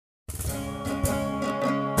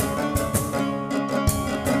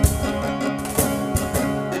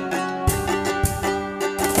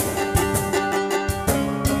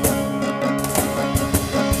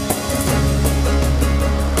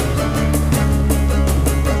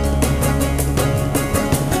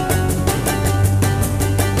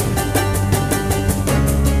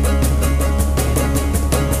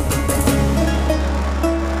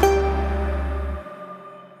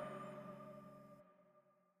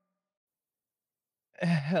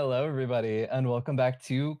Hello, everybody, and welcome back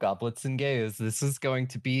to Goblets and Gays. This is going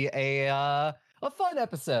to be a fun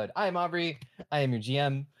episode. I am Aubrey. I am your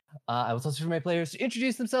GM. I will tell for my players to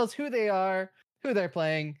introduce themselves, who they are, who they're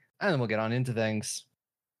playing, and then we'll get on into things.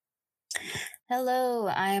 Hello,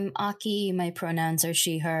 I'm Aki. My pronouns are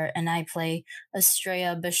she, her, and I play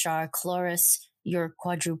Estrella Bashar Chloris, your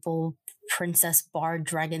quadruple princess bard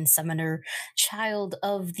dragon summoner, child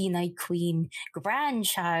of the Night Queen,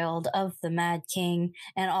 grandchild of the Mad King,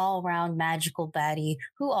 and all round magical baddie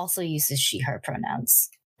who also uses she, her pronouns.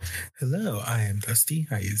 Hello, I am Dusty.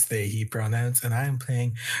 I use they, he pronouns, and I am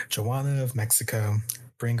playing Joanna of Mexico,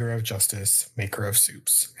 bringer of justice, maker of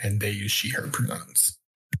soups, and they use she, her pronouns.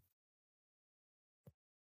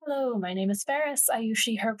 Hello, my name is Ferris. I use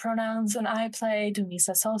she, her pronouns, and I play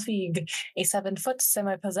Dumisa Solfig, a 7-foot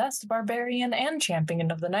semi-possessed barbarian and champion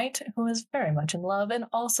of the night who is very much in love and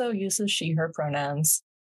also uses she, her pronouns.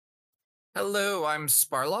 Hello, I'm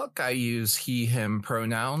Sparlock. I use he, him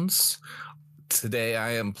pronouns. Today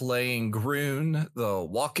I am playing Groon, the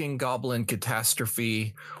walking goblin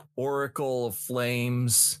catastrophe, oracle of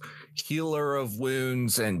flames, healer of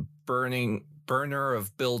wounds, and burner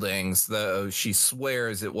of buildings, though she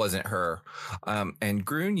swears it wasn't her. And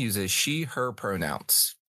Groon uses she, her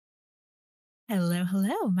pronouns.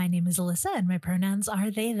 Hello. My name is Alyssa, and my pronouns are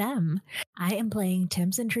they, them. I am playing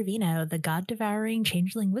Timson Trevino, the god-devouring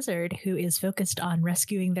changeling wizard who is focused on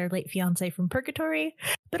rescuing their late fiance from purgatory,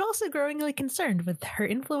 but also growingly concerned with her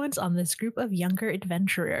influence on this group of younger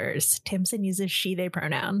adventurers. Timson uses she, they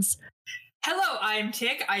pronouns. Hello, I am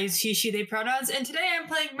Tick. I use he, she, they pronouns, and today I am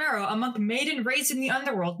playing Mero, a monk maiden raised in the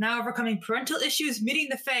underworld, now overcoming parental issues, meeting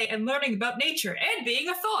the Fae, and learning about nature, and being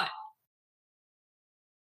a thought.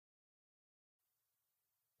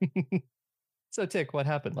 So, Tick, what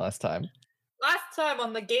happened last time? Last time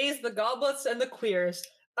on the gays, the goblets, and the queers,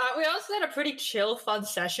 we also had a pretty chill, fun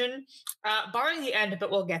session, barring the end, but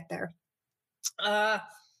we'll get there.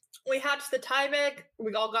 We had the time egg,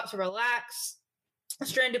 we all got to relax.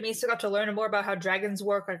 Strand and Misa got to learn more about how dragons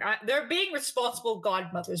work. They're being responsible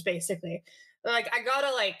godmothers, basically. I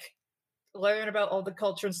gotta learn about all the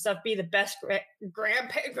culture and stuff. Be the best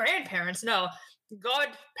grandparents. No,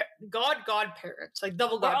 godparents, like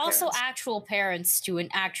double We're godparents. also actual parents to an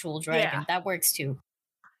actual dragon. Yeah. That works too.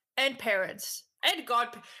 And parents. And God,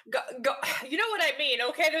 you know what I mean,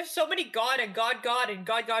 okay? There's so many God and God and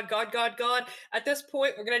God. At this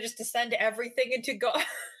point, we're gonna just descend everything into God.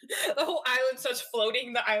 The whole island starts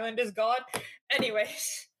floating. The island is God.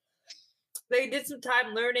 Anyways, they did some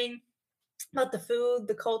time learning about the food,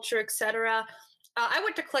 the culture, etc. I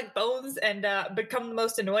went to collect bones and become the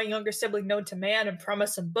most annoying younger sibling known to man and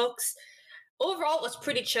promise some books. Overall, it was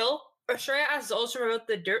pretty chill. Australia asked Zoltran about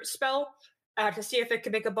the dirt spell. To see if it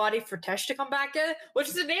could make a body for Tesh to come back in, which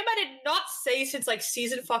is a name I did not say since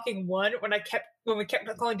season fucking 1 when we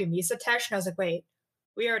kept calling Dumisa Tesh, and I was like, wait,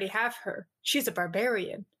 we already have her. She's a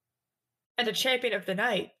barbarian and a champion of the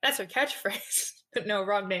night. That's her catchphrase. No,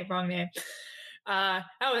 wrong name. That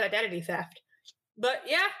was identity theft. But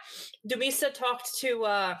yeah, Dumisa talked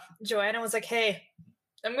to Joanna and was like, hey,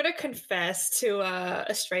 I'm gonna confess to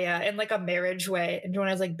Estrella in a marriage way, and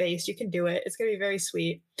Joanna's like, based, you can do it. It's gonna be very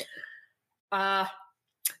sweet.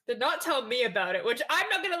 Did not tell me about it, which I'm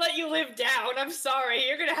not gonna let you live down. I'm sorry.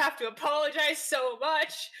 You're gonna have to apologize so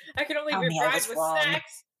much. I can only be bribed with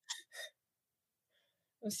snacks.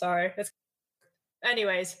 I'm sorry.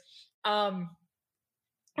 Anyways, it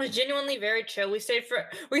was genuinely very chill. We spent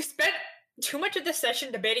too much of the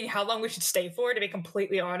session debating how long we should stay for, to be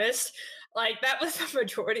completely honest. That was the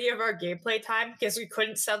majority of our gameplay time because we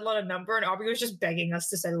couldn't settle on a number, and Aubrey was just begging us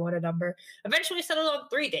to settle on a number. Eventually, we settled on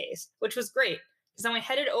 3 days, which was great because then we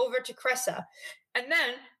headed over to Cressa. And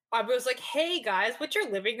then Aubrey was like, hey guys, what's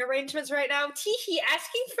your living arrangements right now? Teehee,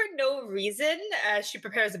 asking for no reason as she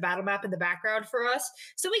prepares a battle map in the background for us.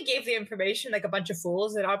 So we gave the information like a bunch of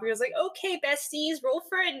fools, and Aubrey was like, okay, besties, roll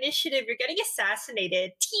for initiative. You're getting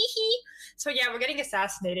assassinated. Teehee. So yeah, we're getting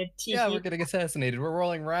assassinated. Teehee. Yeah, we're getting assassinated. We're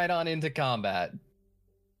rolling right on into combat.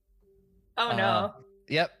 Oh no.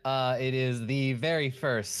 Yep, it is the very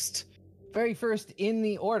first in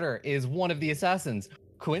the order is one of the assassins.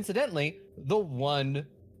 Coincidentally, the one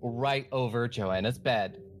right over Joanna's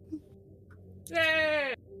bed.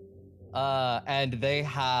 Yay! And they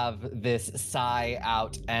have this sigh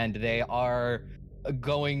out, and they are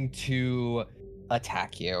going to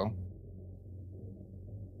attack you.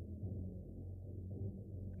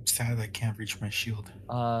 I'm sad I can't reach my shield.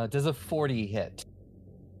 Does a 40 hit?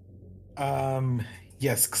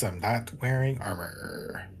 Yes, because I'm not wearing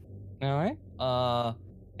armor. All right.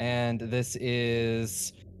 And this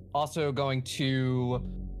is also going to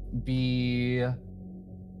be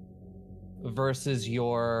versus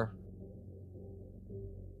your...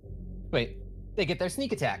 Wait, they get their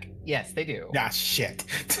sneak attack. Yes, they do. Ah, shit.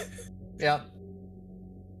 Yep.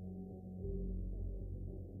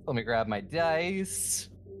 Let me grab my dice.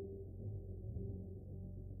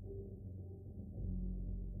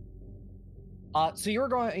 So you're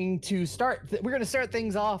going to start... we're going to start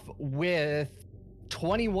things off with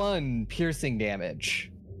 21 piercing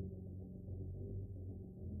damage.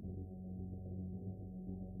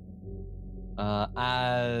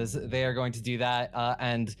 As they are going to do that,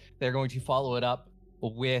 and they're going to follow it up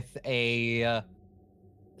with a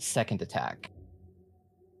second attack.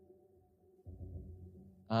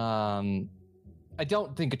 I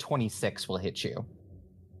don't think a 26 will hit you.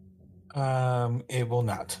 It will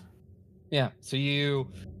not. Yeah, so you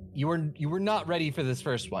were not ready for this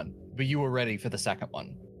first one, but you were ready for the second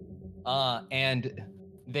one. And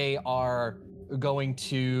they are going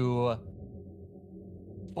to,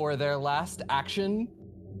 for their last action,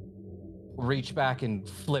 reach back and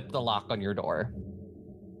flip the lock on your door.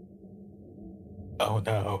 Oh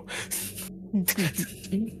no.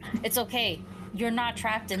 It's okay. You're not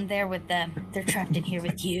trapped in there with them. They're trapped in here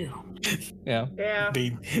with you. Yeah. Yeah.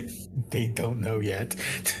 They don't know yet.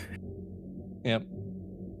 Yep.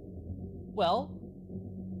 Well,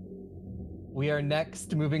 we are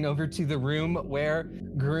next moving over to the room where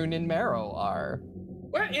Groon and Marrow are.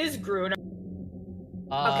 Where is Groon?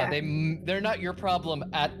 Okay. They're not your problem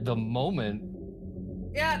at the moment.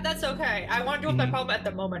 Yeah, that's okay. I want to deal with my problem at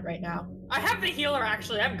the moment right now. I have the healer,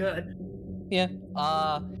 actually. I'm good. Yeah.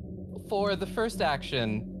 For the first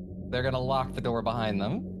action, they're gonna lock the door behind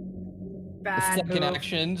them. Bad The second move.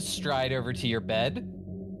 action, stride over to your bed.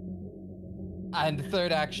 And the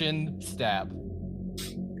third action, stab.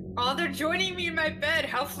 Oh, they're joining me in my bed.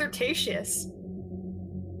 How flirtatious.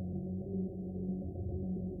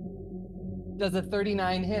 Does a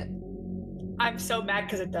 39 hit? I'm so mad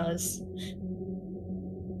because it does.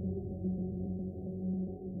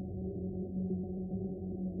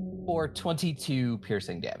 For 22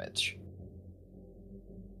 piercing damage.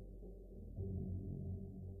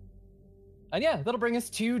 And yeah, that'll bring us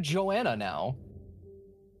to Joanna now.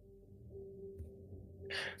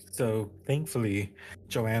 So thankfully,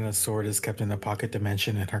 Joanna's sword is kept in the pocket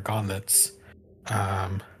dimension in her gauntlets.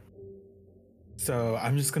 So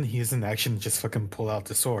I'm just gonna use an action to just fucking pull out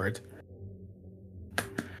the sword.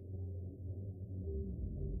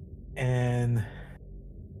 And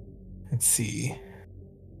let's see.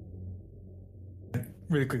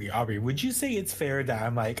 Really quickly, Aubrey, would you say it's fair that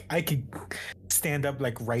I'm like, I could stand up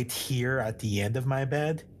like right here at the end of my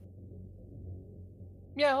bed?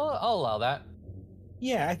 Yeah, I'll allow that.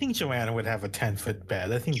 Yeah, I think Joanna would have a 10-foot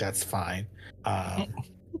bed. I think that's fine.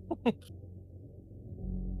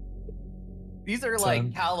 These are So-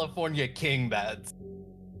 like California king beds.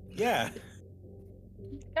 Yeah.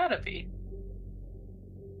 Gotta be.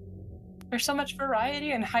 There's so much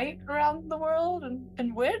variety and height around the world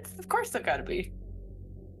and width. Of course there gotta be.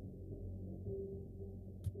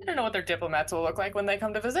 I don't know what their diplomats will look like when they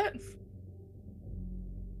come to visit.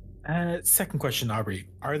 Second question, Aubrey.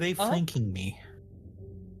 Are they flanking me?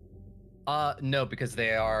 No, because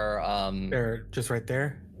they are They're just right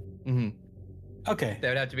there? mhm. Okay. They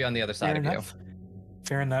would have to be on the other side of you.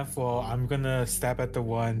 Fair enough. Well, I'm gonna stab at the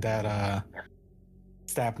one that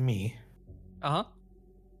stabbed me. Uh-huh.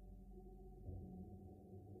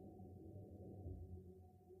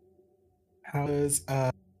 How does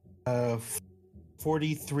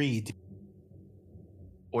 43 do?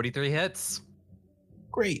 43 hits.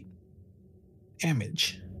 Great.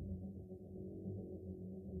 Damage.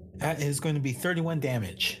 That is going to be 31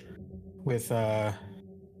 damage with the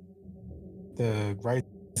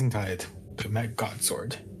Rising Tide, the Met God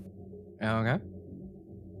Sword. Okay.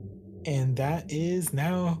 And that is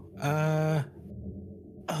now oh,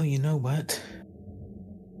 you know what?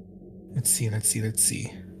 Let's see.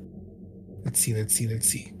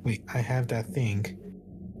 Wait, I have that thing.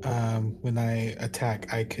 When I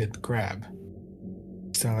attack, I could grab.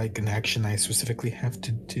 Is that like an action I specifically have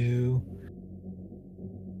to do?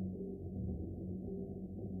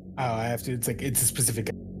 Oh, I have to. It's a specific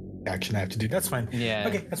action I have to do. That's fine. Yeah.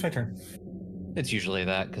 Okay, that's my turn. It's usually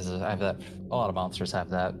that because I have that. A lot of monsters have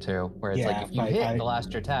that too, where it's like if you hit the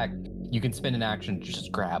last attack, you can spin an action to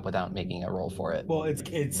just grab without making a roll for it. Well,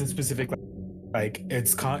 it's a specific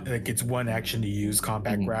it's one action to use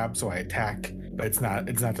combat grab, so I attack, but it's not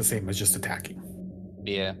the same as just attacking.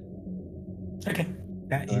 Yeah. Okay,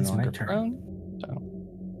 that No is my longer turn. prone.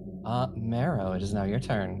 So, Marrow, it is now your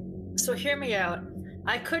turn. So hear me out.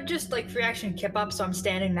 I could just like free action kip up so I'm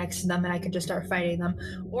standing next to them and I could just start fighting them.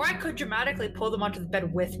 Or I could dramatically pull them onto the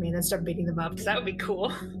bed with me and then start beating them up because that would be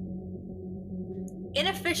cool.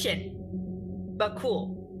 inefficient, but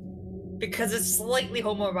cool. Because it's slightly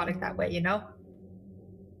homoerotic that way, you know?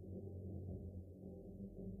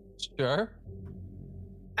 Sure.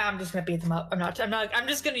 I'm just gonna beat them up. I'm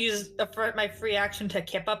just gonna use my free action to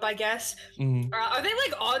kip up, I guess. Mhm. Are they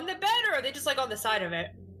like on the bed or are they just like on the side of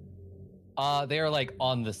it? They are like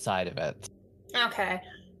on the side of it. Okay.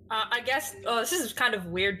 I guess this is kind of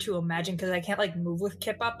weird to imagine because I can't like move with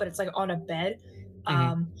kip up, but it's like on a bed.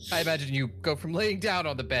 Mhm. I imagine you go from laying down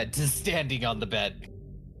on the bed to standing on the bed.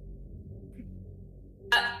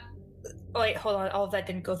 Wait, hold on. All of that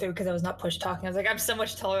didn't go through because I was not push talking. I was like, I'm so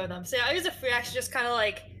much taller than them. So yeah, I use a free action, just kind of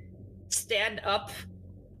like stand up.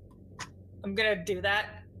 I'm gonna do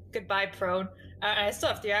that. Goodbye, prone. I still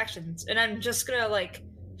have 3 actions, and I'm just gonna like.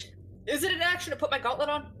 Is it an action to put my gauntlet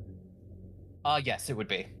on? Yes, it would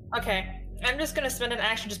be. Okay. I'm just gonna spend an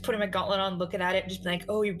action just putting my gauntlet on, looking at it, and just be like,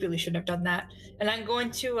 oh, you really shouldn't have done that. And I'm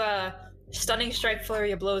going to stunning strike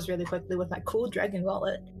flurry of blows really quickly with my cool dragon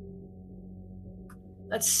gauntlet.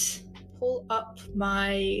 Let's pull up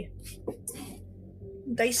my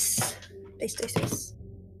dice. Dice.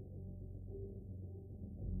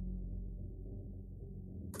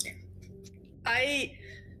 I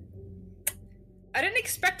didn't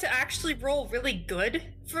expect to actually roll really good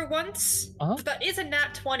for once. But that is a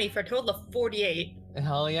nat 20 for a total of 48.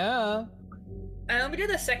 Hell yeah. And let me do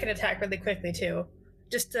the second attack really quickly too.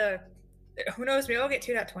 Just to, who knows, maybe I'll get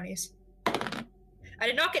 2 nat 20s. I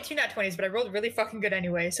did not get 2 nat 20s, but I rolled really fucking good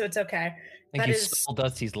anyway, so it's okay. I think you stole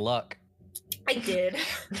Dusty's luck. I did.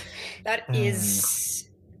 That is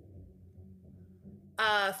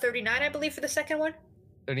 39, I believe, for the second one.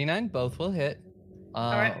 39, both will hit.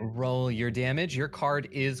 Alright. Roll your damage. Your card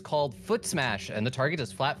is called Foot Smash, and the target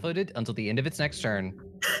is flat-footed until the end of its next turn.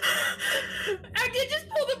 I did just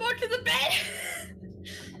pull them onto the bed.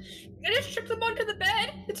 I just tripped them onto the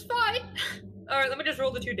bed. It's fine. Alright, let me just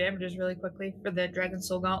roll the 2 damages really quickly for the Dragon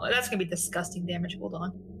Soul Gauntlet. That's gonna be disgusting damage. Hold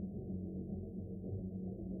on.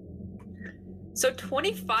 So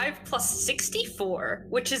 25 plus 64,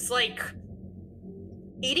 which is like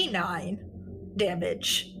 89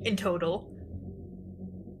 damage in total.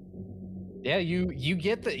 Yeah, you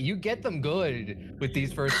get them good with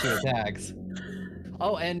these first 2 attacks.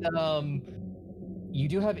 Oh, and you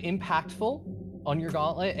do have Impactful on your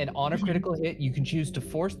gauntlet, and on a critical hit, you can choose to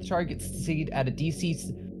force the target to succeed at a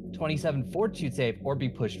DC 27 Fortitude save or be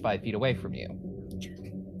pushed 5 feet away from you.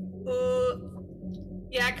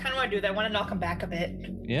 Yeah, I kind of want to do that. I want to knock them back a bit.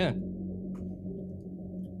 Yeah.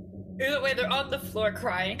 Either way, they're on the floor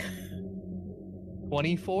crying.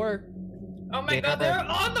 24. Oh my god, they're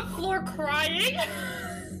on the floor crying!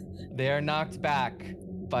 They are knocked back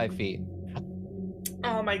 5 feet.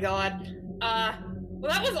 Oh my god.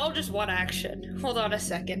 Well, that was all just one action. Hold on a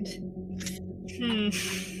second. I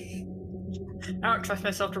don't trust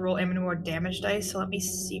myself to roll any more damage dice, so let me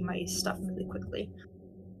see my stuff really quickly.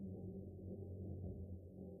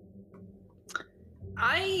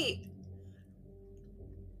 I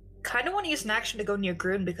kind of want to use an action to go near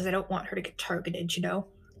Grun because I don't want her to get targeted, you know?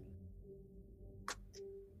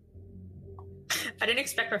 I didn't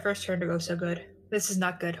expect my first turn to go so good. This is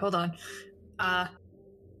not good. Hold on.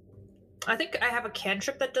 I think I have a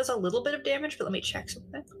cantrip that does a little bit of damage, but let me check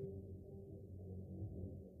something.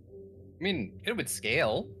 I mean, it would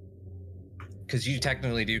scale. Because you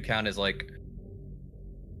technically do count as like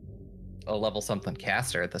a level something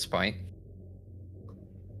caster at this point.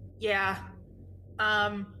 Yeah.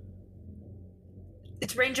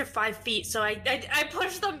 It's range of 5 feet, so I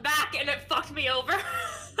pushed them back and it fucked me over.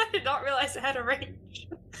 I did not realize it had a range.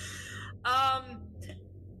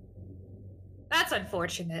 That's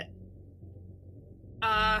unfortunate.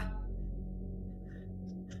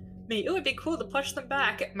 It would be cool to push them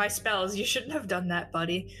back. My spells, you shouldn't have done that,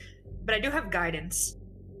 buddy. But I do have guidance,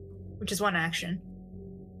 which is 1 action.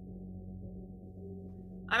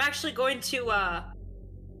 I'm actually going to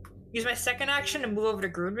use my second action to move over to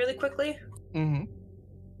Grun really quickly. Mm-hmm.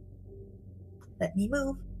 Let me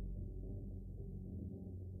move.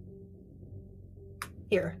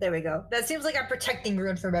 Here, there we go. That seems like I'm protecting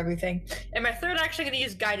Grun from everything. And my third action, I'm going to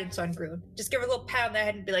use guidance on Grun. Just give her a little pat on the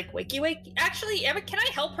head and be like, wakey, wakey. Actually, Emma, can I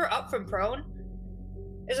help her up from prone?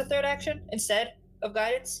 As a third action instead of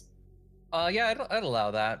guidance? Yeah, I'd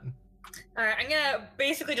allow that. Alright, I'm going to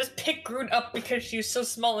basically just pick Grun up because she's so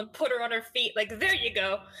small and put her on her feet. Like, there you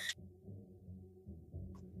go.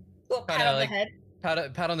 Little pat on the head.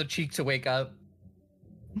 Pat on the cheek to wake up.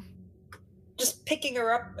 Just picking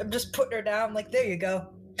her up and just putting her down, like, there you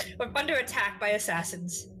go. I'm under attack by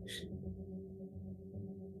assassins.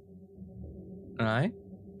 Alright.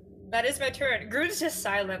 That is my turn. Grun's just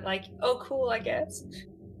silent, like, oh, cool, I guess.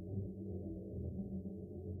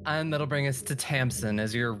 And that'll bring us to Tamsin.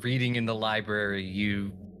 As you're reading in the library,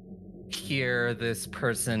 you hear this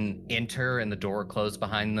person enter and the door close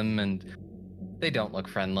behind them, and they don't look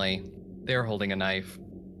friendly. They're holding a knife.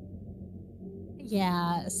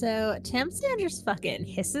 Yeah, so Tamsin just fucking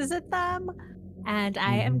hisses at them, and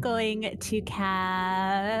I am going to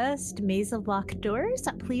cast Maze of Locked Doors.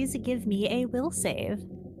 Please give me a will save.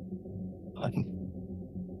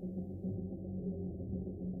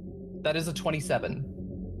 That is a 27.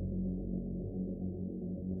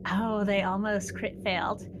 Oh, they almost crit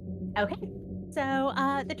failed. Okay, so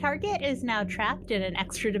the target is now trapped in an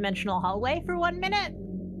extra-dimensional hallway for 1 minute.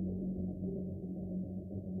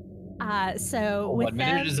 So with 1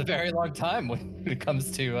 minute them, is a very long time when it comes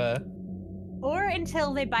to or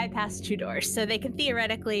until they bypass 2 doors. So they can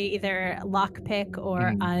theoretically either lockpick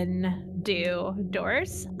or undo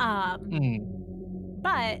doors.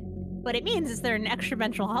 But what it means is they're in an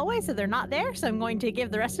extra-dimensional hallway, so they're not there. So I'm going to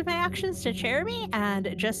give the rest of my actions to Jeremy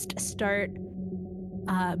and just start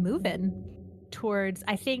moving towards,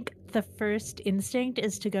 I think the first instinct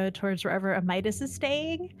is to go towards wherever Amidas is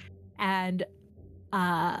staying. And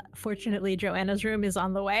fortunately, Joanna's room is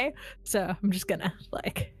on the way. So I'm just gonna,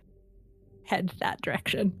 head that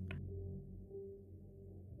direction.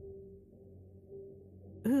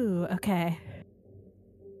 Ooh, okay.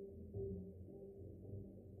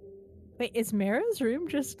 Wait, is Mara's room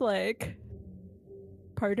just,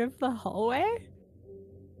 part of the hallway?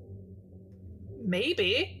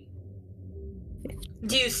 Maybe.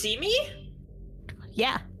 Do you see me?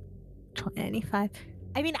 Yeah. 25.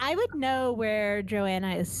 I mean, I would know where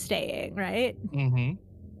Joanna is staying, right? Mm-hmm.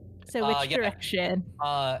 So which yeah. direction?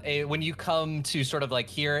 When you come to sort of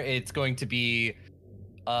here, it's going to be,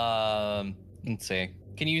 let's see.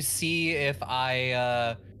 Can you see if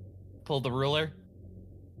I pull the ruler?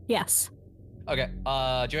 Yes. Okay.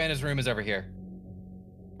 Joanna's room is over here.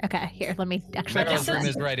 Okay, here, let me actually. Mara's room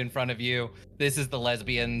is right in front of you. This is the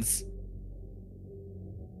lesbians.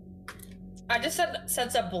 I just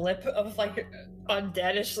sense a blip of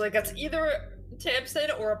undeadish. It's either Tamsin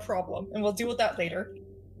or a problem, and we'll deal with that later.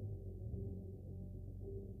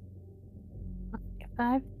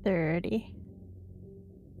 5:30.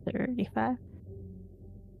 35.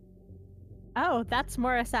 Oh, that's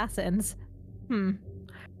more assassins.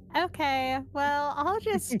 Okay, well, I'll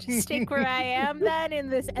just stick where I am then in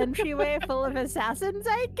this entryway full of assassins,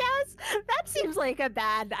 I guess. That seems like a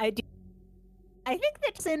bad idea. I think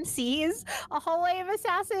that Sin sees a hallway of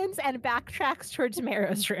assassins and backtracks towards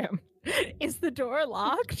Mara's room. Is the door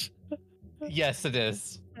locked? Yes, it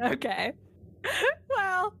is. Okay.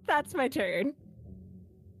 Well, that's my turn.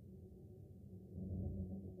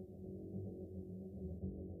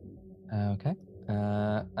 Okay.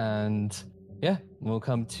 And yeah, we'll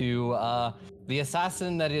come to the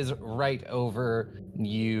assassin that is right over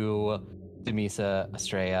you, Demisa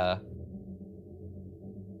Estrella.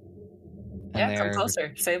 Yeah, come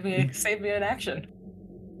closer. Save me an action.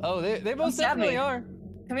 Oh, they most definitely are.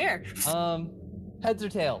 Come here. Heads or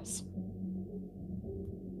tails?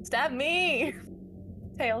 Stab me.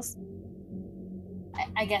 Tails.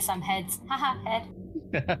 I guess I'm heads. Haha, head.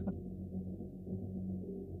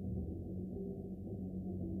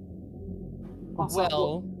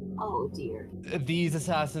 Well, oh dear. These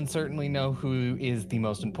assassins certainly know who is the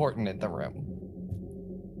most important in the room.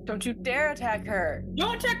 Don't you dare attack her.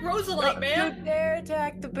 Don't attack Rosalite, man. Don't you dare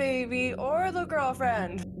attack the baby or the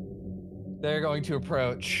girlfriend. They're going to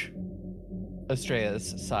approach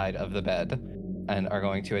Estrella's side of the bed and are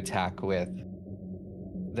going to attack with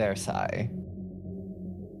their sai.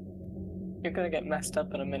 You're gonna get messed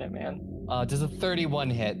up in a minute, man. Does a 31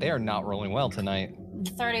 hit? They are not rolling well tonight. The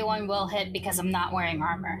 31 will hit because I'm not wearing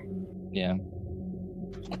armor. Yeah.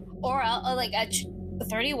 Or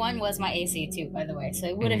 31 was my AC too, by the way, so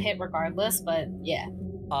it would have hit regardless. But yeah.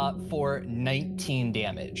 For 19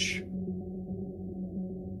 damage.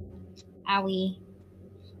 Owie.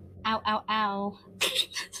 Ow! Ow!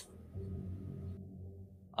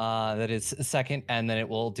 Ow! That is second, and then they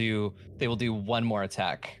will do one more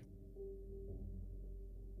attack.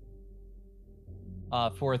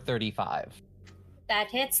 For 35. That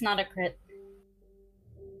hits, not a crit.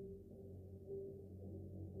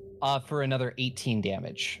 For another 18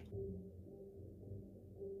 damage.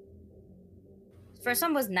 First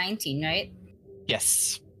one was 19, right?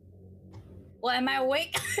 Yes. Well, am I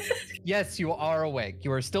awake? Yes, you are awake.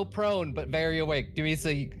 You are still prone, but very awake.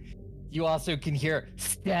 Demisa, you also can hear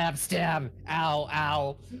stab, stab, ow,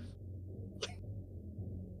 ow.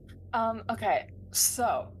 Okay,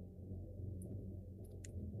 so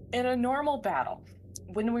in a normal battle,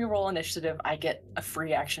 when we roll initiative, I get a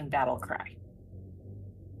free action battle cry.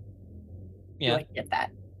 Yeah. Do I get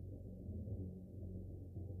that?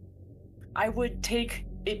 I would take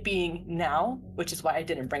it being now, which is why I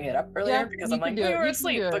didn't bring it up earlier, Yeah, because you I'm can like, do we it. were You can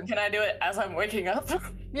asleep, do but it. can I do it as I'm waking up?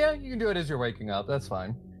 Yeah, you can do it as you're waking up. That's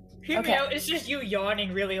fine. Hear me Okay. out, it's just you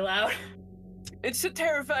yawning really loud. It's a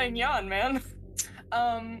terrifying yawn, man.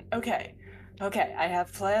 Okay. Okay, I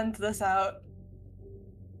have planned this out.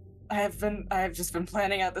 I have just been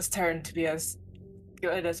planning out this turn to be as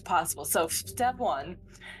good as possible. So step 1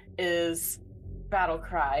 is battle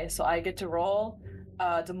cry. So I get to roll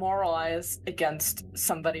demoralize against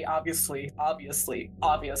somebody, obviously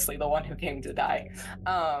the one who came to die.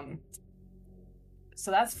 So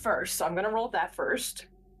that's first. So I'm gonna roll that first.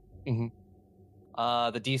 The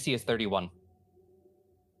DC is 31.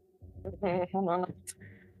 Hold on.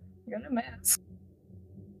 I'm gonna math.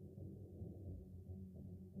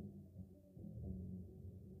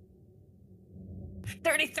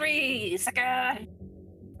 $33, sucker! I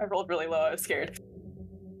rolled really low, I was scared.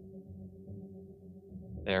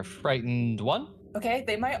 They're frightened 1. Okay,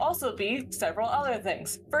 they might also be several other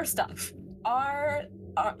things. First off,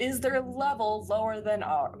 is their level lower than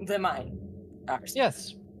mine? Ours.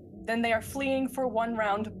 Yes. Then they are fleeing for 1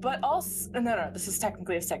 round, but also no, this is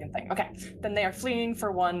technically a second thing. Okay, then they are fleeing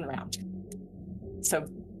for 1 round. So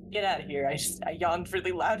get out of here! I yawned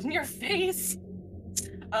really loud in your face.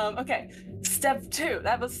 Okay, step 2.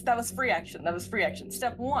 That was free action. That was free action.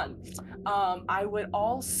 Step 1. I would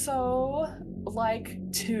also like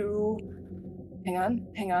to hang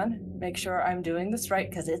on. Make sure I'm doing this right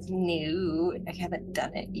because it's new. I haven't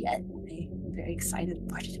done it yet. I'm very excited.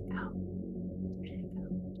 Where did it go?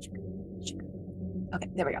 Okay,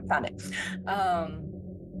 there we go. Found it.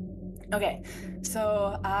 Okay,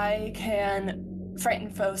 so I can frighten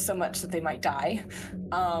foes so much that they might die.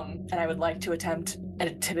 And I would like to attempt an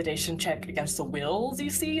intimidation check against the wills you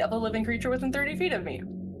see of a living creature within 30 feet of me.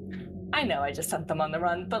 I know I just sent them on the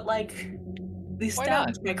run, but like, they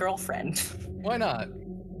stabbed my girlfriend. Why not?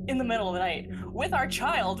 In the middle of the night with our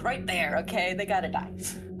child right there. Okay, they gotta die.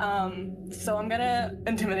 So I'm gonna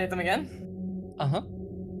intimidate them again.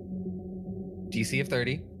 DC of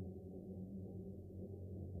 30.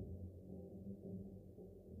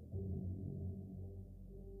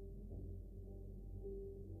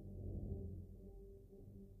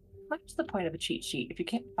 What's the point of a cheat sheet if you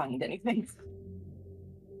can't find anything?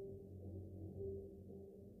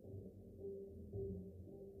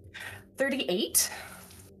 $38.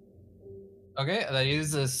 Okay, that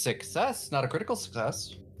is a success, not a critical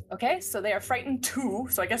success. Okay, so they are frightened 2,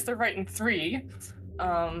 so I guess they're frightened 3.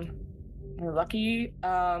 We're lucky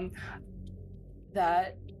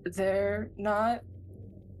that they're not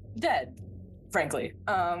dead, frankly.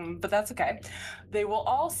 But that's okay. They will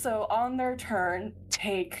also, on their turn,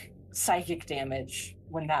 take psychic damage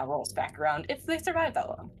when that rolls back around, if they survive that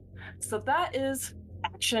long. So that is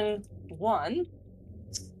action 1.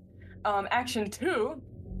 Action 2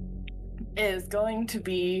 is going to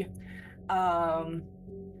be,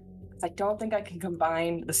 I don't think I can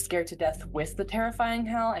combine the scared to death with the terrifying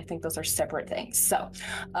howl. I think those are separate things. So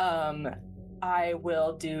I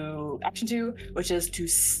will do action 2, which is to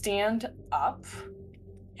stand up.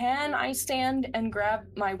 Can I stand and grab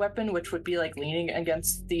my weapon, which would be like leaning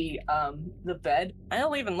against the bed? I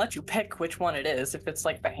don't even let you pick which one it is, if it's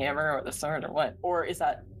like the hammer or the sword or what, or is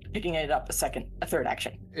that picking it up a third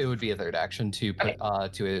action? It would be a third action to put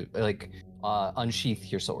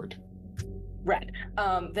unsheath your sword. Right.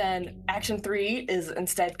 Then action 3 is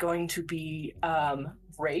instead going to be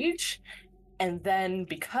rage, and then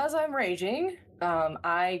because I'm raging,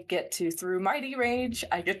 I get to, through mighty rage,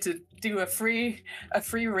 I get to do a free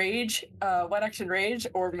rage, 1 action rage,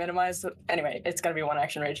 or minimize. Anyway, it's gonna be 1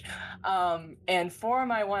 action rage. And for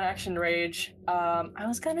my 1 action rage, I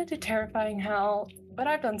was gonna do terrifying howl, but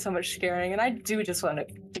I've done so much scaring, and I do just want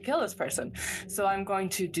to kill this person. So I'm going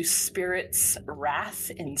to do Spirit's Wrath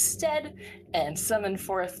instead, and summon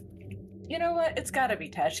forth. You know what? It's gotta be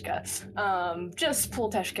Teshka. Just pull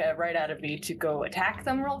Teshka right out of me to go attack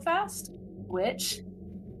them real fast. Which,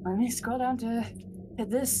 let me scroll down to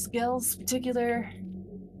this skill's particular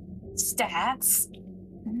stats.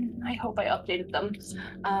 I hope I updated them.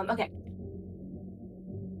 Okay.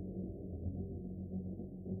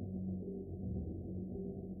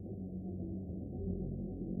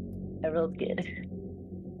 I rolled good.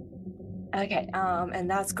 Okay, and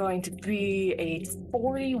that's going to be a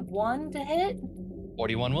 41 to hit.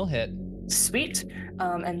 41 will hit. Sweet.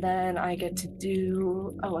 And then I get to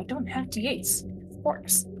do... Oh, I don't have D8s. Of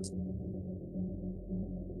course.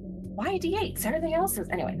 Why D8s? Everything else is...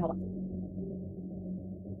 Anyway, hold on.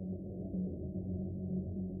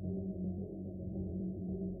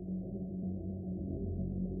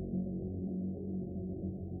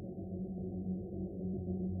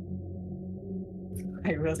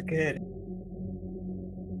 Okay, really good.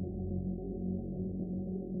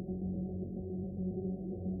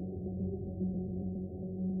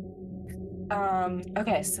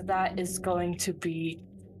 Okay, so that is going to be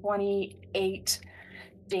 28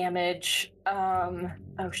 damage.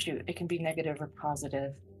 Oh shoot, it can be negative or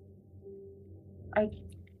positive.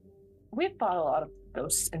 We've bought a lot of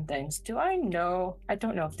ghosts and things. Do I know? I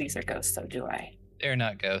don't know if these are ghosts, though, do I? They're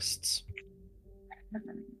not ghosts.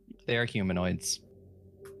 They are humanoids.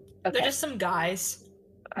 Okay, They're just some guys.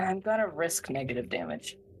 I'm gonna risk negative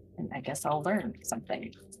damage, and I guess I'll learn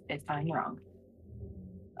something if I'm wrong.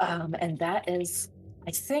 And that is,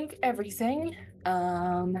 I think, everything.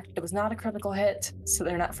 It was not a critical hit, so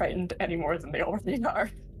they're not frightened any more than they already are.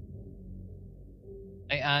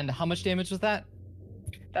 And how much damage was that?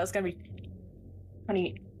 That was gonna be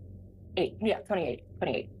 28. Yeah, 28.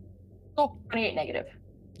 Oh, 28 negative.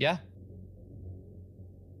 yeah.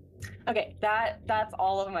 Okay, that's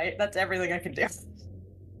all of that's everything I can do.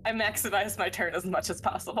 I maximize my turn as much as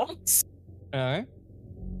possible. All right.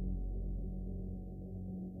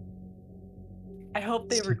 I hope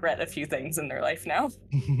they regret a few things in their life now.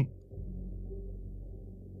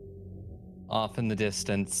 Off in the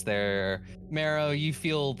distance there, Marrow, you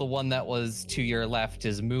feel the one that was to your left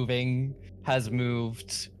is moving, has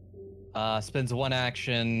moved, spends one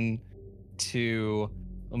action to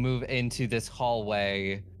move into this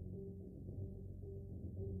hallway.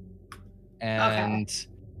 And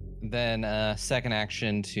then a second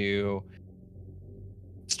action to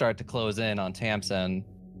start to close in on Tamsin.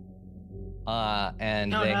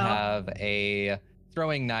 And they have a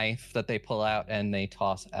throwing knife that they pull out and they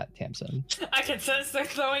toss at Tamsin. I can sense they're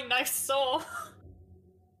throwing knife soul.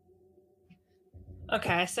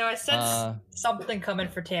 Okay, so I sense something coming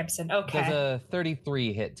for Tamsin. Okay. Does a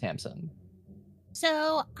 33 hit Tamsin?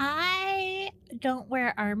 So I don't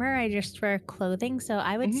wear armor, I just wear clothing, so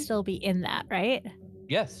I would still be in that, right?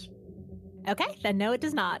 Yes. Okay, then no, it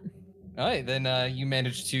does not. All right, then you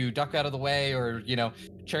manage to duck out of the way, or,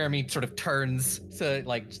 Jeremy sort of turns, so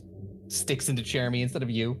it, sticks into Jeremy instead of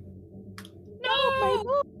you.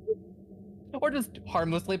 No! Or just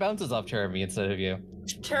harmlessly bounces off Jeremy instead of you.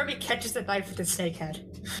 Jeremy catches the knife with his snake head.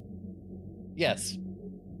 Yes.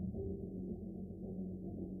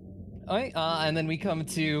 All right, and then we come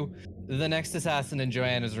to the next assassin in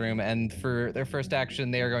Joanna's room, and for their first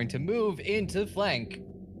action, they are going to move into flank.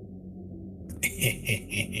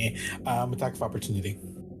 Attack of opportunity.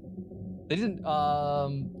 They didn't.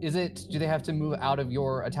 Do they have to move out of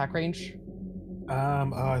your attack range? That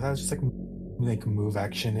was just like a move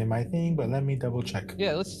action in my thing, but let me double check.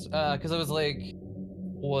 Yeah, let's. Because I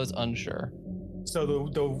was unsure. So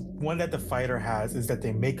the one that the fighter has is that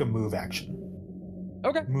they make a move action.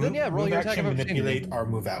 Okay, then yeah, roll move your attack action, of opportunity. manipulate, or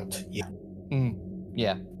move out. Yeah.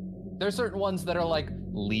 Yeah. There's certain ones that are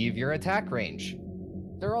leave your attack range.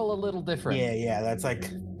 They're all a little different. Yeah, that's like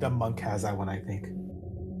the monk has that one, I think.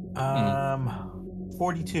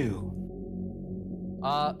 42.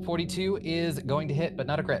 42 is going to hit, but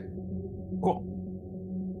not a crit. Cool.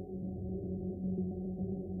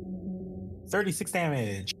 36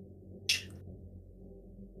 damage.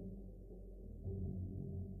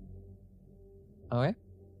 Okay.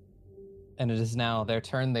 And it is now their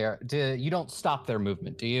turn. You don't stop their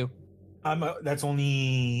movement, do you? That's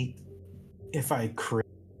only if I crit.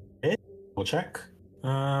 We'll check.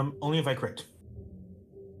 Only if I crit.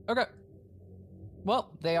 Okay.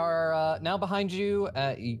 Well, they are now behind you.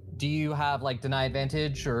 Do you have deny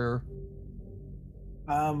advantage, or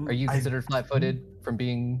are you considered flat-footed from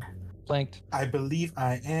being flanked? I believe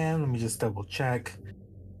I am. Let me just double check.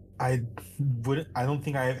 I don't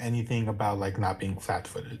think I have anything about not being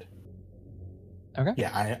flat-footed. Okay.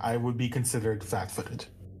 Yeah, I would be considered flat-footed.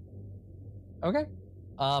 Okay.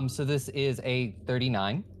 So this is a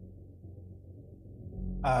 39.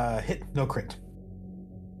 Hit, no crit.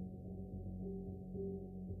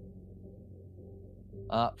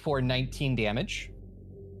 For 19 damage.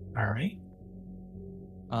 All right.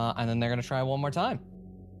 And then they're going to try one more time.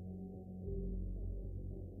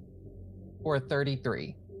 For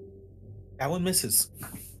 33. That one misses.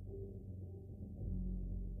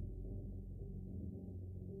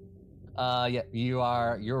 Yeah,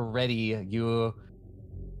 you're ready.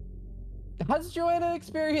 Has Joanna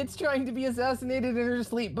experienced trying to be assassinated in her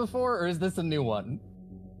sleep before, or is this a new one?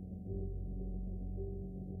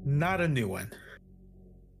 Not a new one.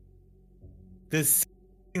 This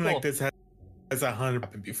thing like this has 100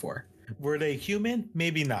 happened before. Were they human?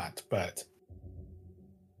 Maybe not, but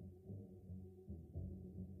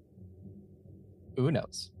who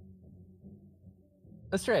knows?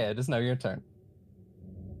 Estrella, it is now your turn.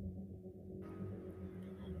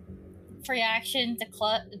 free action to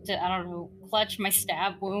clutch my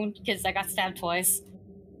stab wound because I got stabbed twice.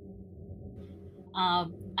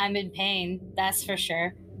 I'm in pain, that's for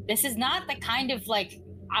sure. This is not the kind of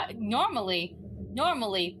normally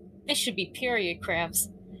this should be period cramps.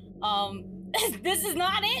 This is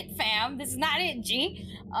not it, fam. This is not it, G.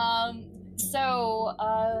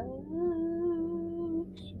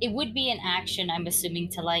 It would be an action, I'm assuming,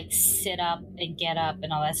 to sit up and get up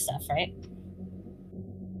and all that stuff, right?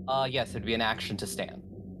 Yes, it'd be an action to stand.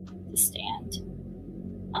 To stand.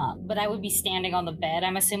 But I would be standing on the bed,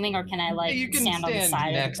 I'm assuming, or can I you can stand on the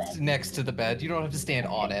side next, of the bed? next to the bed. You don't have to stand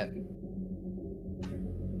on it.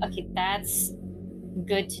 Okay, that's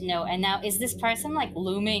good to know. And now, is this person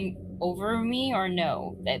looming over me or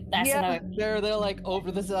no? That's another. They're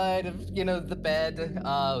over the side of the bed,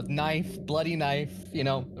 knife, bloody knife,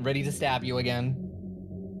 ready to stab you again.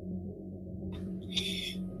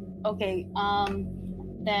 Okay,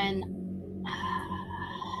 then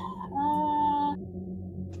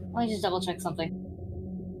let me just double check something.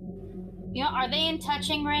 Are they in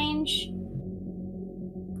touching range?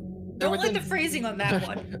 Don't like the phrasing on that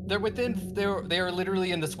one. They're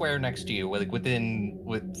literally in the square next to you,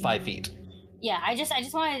 with 5 feet. Yeah, I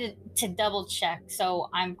just wanted to double check. So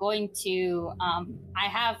I'm going to I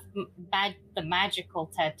have the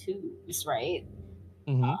magical tattoos, right?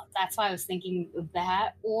 Mm-hmm. That's why I was thinking of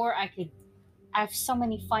that. Or I have so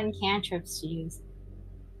many fun cantrips to use.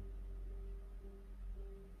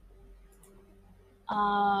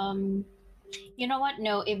 You know what?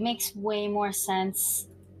 No, it makes way more sense.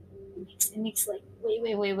 It makes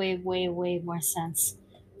way more sense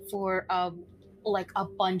for a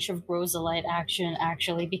bunch of Rosalite action,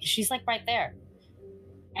 actually, because she's right there,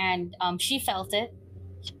 and she felt it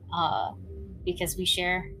because we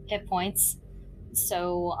share hit points.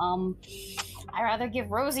 So I rather give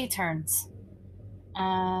Rosie turns.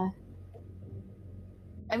 At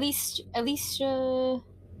least.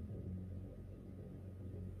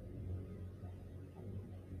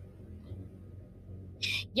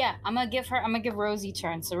 Yeah, I'm gonna give Rosie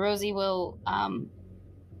turn. So Rosie will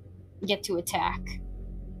get to attack.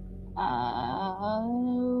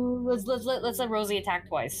 Let's let Rosie attack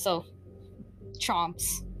twice. So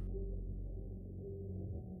chomps.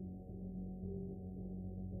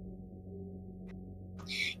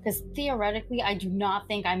 Because theoretically, I do not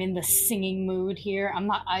think I'm in the singing mood here.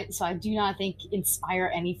 So I do not think Inspire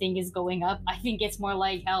anything is going up. I think it's more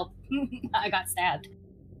like help. I got stabbed.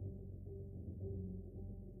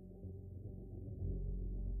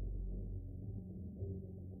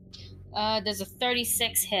 There's a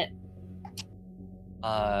 36 hit.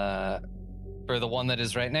 For the one that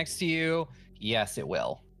is right next to you, yes, it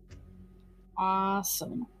will.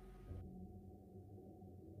 Awesome.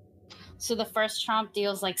 So the first chomp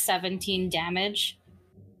deals 17 damage.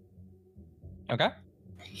 Okay.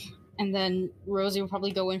 And then Rosie will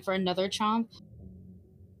probably go in for another chomp.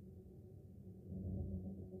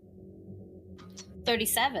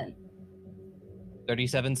 37.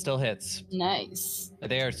 37 still hits. Nice.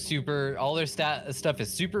 They are super. All their stuff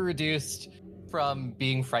is super reduced from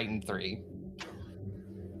being frightened 3.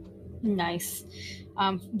 Nice.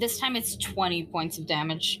 This time it's 20 points of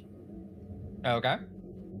damage. Okay.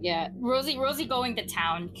 Yeah, Rosie going to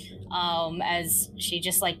town, as she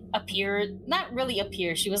just appeared. Not really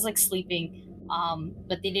appeared. She was sleeping,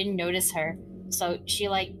 but they didn't notice her. So she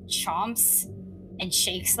chomps and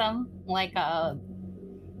shakes them like a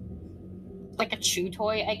chew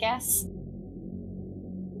toy, I guess.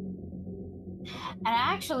 And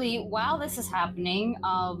actually, while this is happening,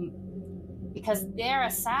 because they're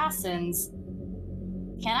assassins,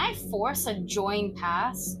 can I force a join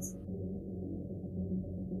past?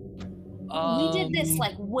 We did this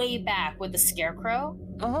way back with the Scarecrow.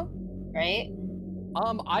 Uh-huh. Right?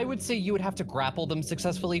 I would say you would have to grapple them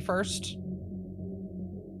successfully first.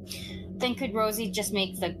 Then could Rosie just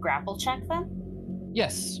make the grapple check then?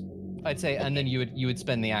 Yes. I'd say, and then you would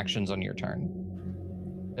spend the actions on your turn.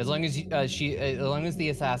 As long as as long as the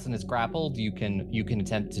assassin is grappled, you can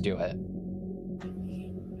attempt to do it.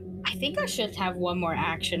 I think I should have one more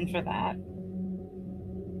action for that.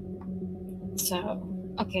 So,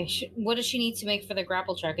 okay, what does she need to make for the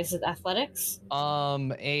grapple check? Is it athletics?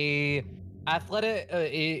 It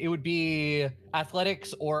would be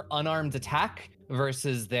athletics or unarmed attack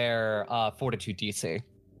versus their fortitude DC.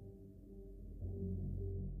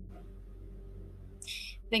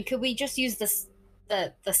 Then could we just use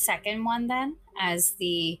the second one then as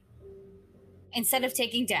instead of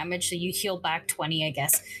taking damage, so you heal back 20, I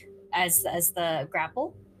guess, as the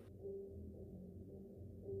grapple?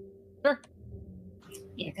 Sure.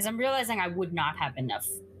 Yeah, because I'm realizing I would not have enough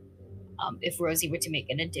if Rosie were to make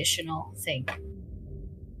an additional thing.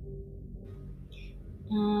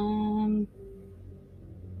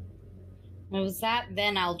 Was that?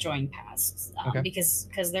 Then I'll join past Okay.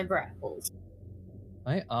 because they're grappled.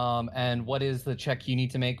 Right. And what is the check you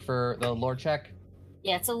need to make for the lore check?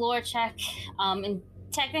 Yeah, it's a lore check. And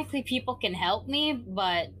technically people can help me,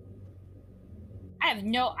 but I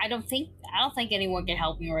don't think anyone can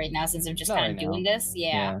help me right now since I'm just Not kind of right doing now. this.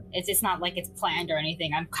 Yeah. It's not like it's planned or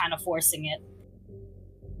anything. I'm kind of forcing it.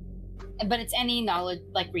 But it's any knowledge,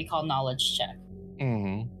 like recall knowledge check.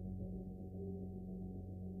 Mm-hmm.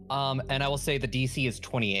 And I will say the DC is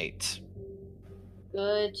 28.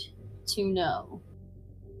 Good to know.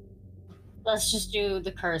 Let's just do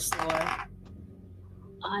the curse lore.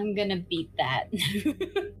 I'm gonna beat that.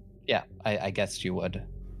 Yeah, I guessed you would.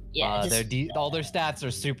 Yeah, All their stats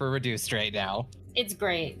are super reduced right now. it's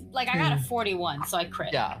great. Like I got a 41, so I crit.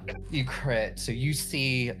 Yeah, you crit. So you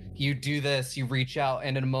see, you do this, you reach out,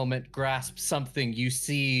 and in a moment grasp something. You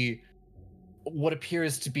see what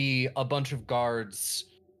appears to be a bunch of guards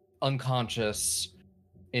unconscious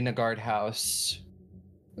in a guardhouse.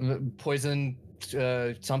 Poison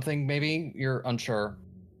something, maybe? You're unsure.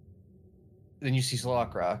 Then you see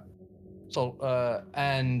Solakra.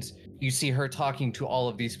 And you see her talking to all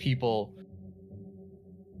of these people,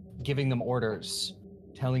 giving them orders,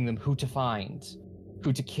 telling them who to find,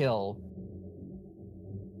 who to kill.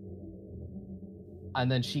 And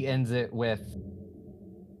then she ends it with,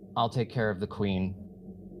 I'll take care of the queen.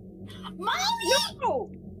 Mommy! No!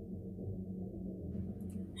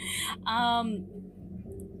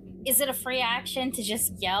 Is it a free action to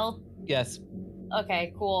just yell? Yes.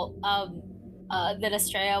 Okay, cool. Then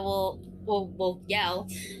Estrella will yell.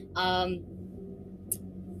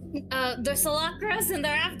 They're Solakras and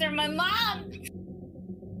they're after my mom!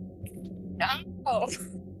 Oh.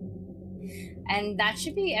 And that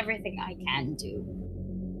should be everything I can do.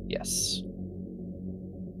 Yes.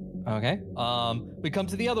 Okay. We come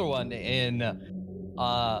to the other one in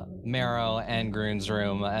Marrow and Groon's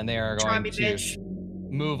room, and they are Try going me, to bitch.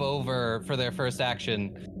 move over for their first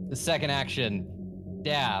action. The second action,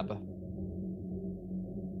 dab.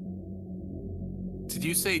 Did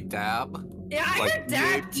you say dab? Yeah, I Like heard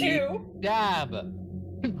that D-A-B? too. Dab.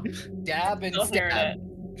 Dab and Still hearing stab.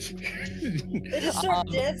 They just start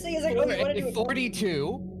dancing. It's like, oh, you want to do it?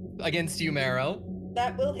 42 against you, Marrow.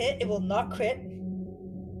 That will hit. It will not crit.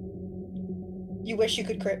 You wish you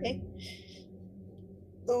could crit me.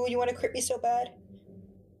 Ooh, you want to crit me so bad.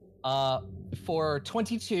 For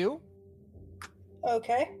 22.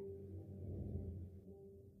 Okay.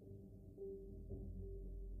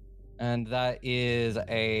 And that is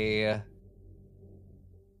a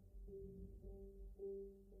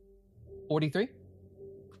 43.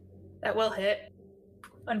 That will hit.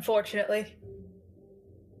 Unfortunately.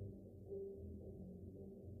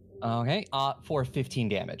 Okay. For 15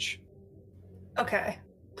 damage. Okay.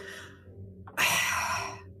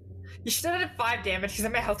 You should have done 5 damage because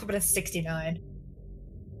then my health would have been 69.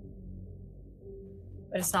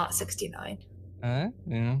 But it's not 69. Yeah,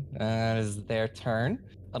 that is their turn.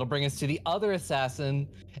 That'll bring us to the other assassin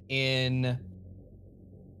in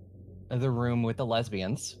the room with the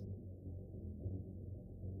lesbians.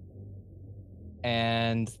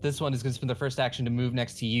 And this one is going to spend their first action to move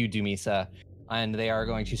next to you, Dumisa, and they are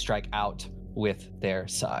going to strike out with their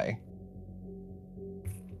sai.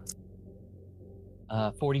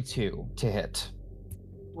 42 to hit.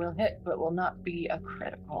 Will hit, but will not be a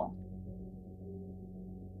critical.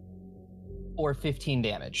 Or 15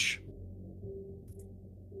 damage.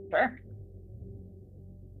 Sure.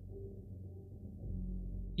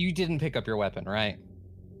 You didn't pick up your weapon, right?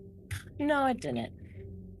 No, I didn't.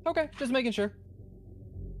 Okay, just making sure.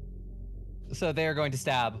 So they are going to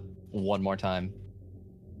stab one more time.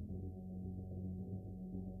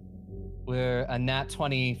 We're a nat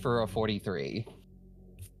 20 for a 43.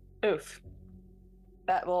 Oof.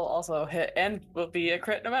 That will also hit and will be a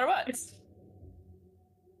crit no matter what.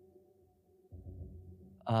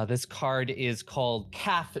 This card is called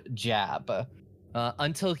Calf Jab.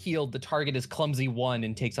 Until healed, the target is clumsy 1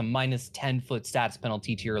 and takes a minus 10-foot stats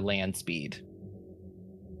penalty to your land speed.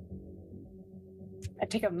 I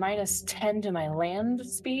take a minus 10 to my land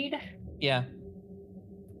speed. Yeah.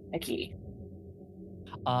 A key.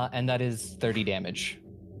 And that is 30 damage.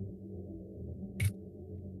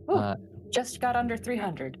 Ooh, just got under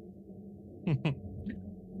 300.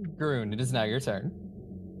 Groon, it is now your turn.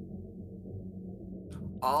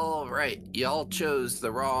 All right, y'all chose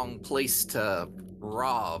the wrong place to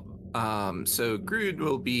rob. So Grood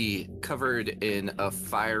will be covered in a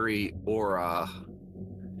fiery aura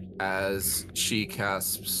as she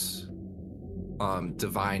casts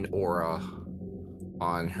divine aura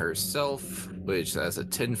on herself, which has a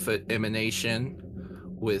 10-foot emanation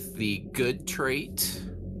with the good trait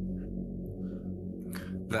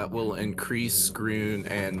that will increase Groon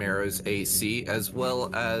and Marrow's AC, as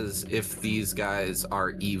well as if these guys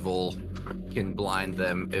are evil, can blind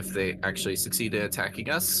them if they actually succeed in attacking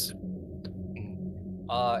us.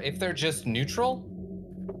 If they're just neutral,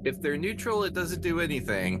 If they're neutral, it doesn't do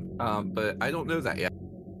anything, but I don't know that yet.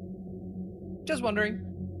 just wondering.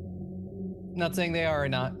 Not saying they are or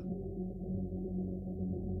not.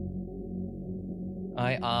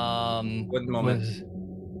 One moment.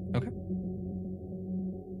 Okay.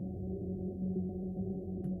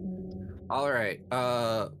 All right.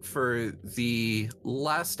 For the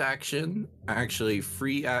last action, actually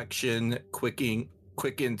free action,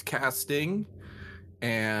 quickened casting,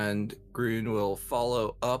 and Groon will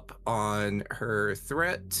follow up on her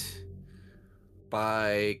threat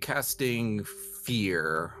by casting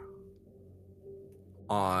fear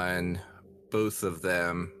on both of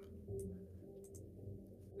them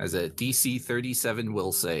as a DC 37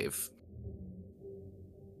 will save.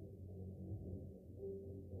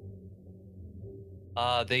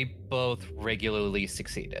 They both regularly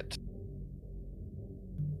succeeded.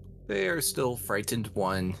 They are still frightened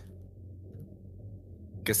one.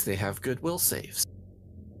 Guess they have good will saves.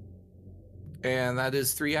 And that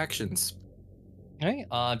is 3 actions. Okay.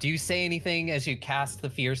 Do you say anything as you cast the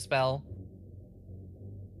fear spell?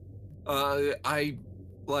 Groon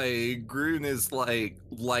is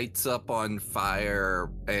lights up on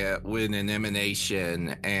fire with an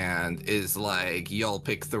emanation and is like, y'all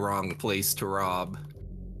picked the wrong place to rob.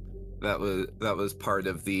 That was part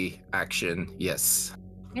of the action, yes.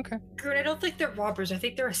 Okay. Groon, I don't think they're robbers. I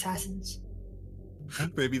think they're assassins.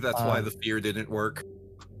 Maybe that's why the fear didn't work.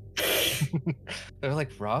 They're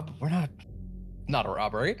like, Rob, we're not a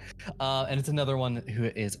robbery. And it's another one who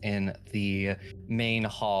is in the main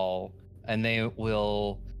hall, and they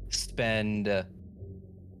will spend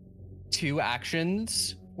 2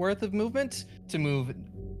 actions worth of movement to move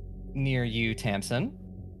near you, Tamsin.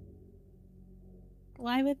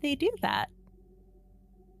 Why would they do that?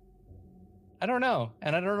 I don't know,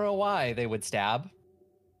 and I don't know why they would stab.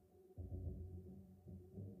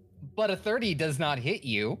 But a 30 does not hit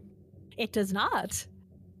you. It does not.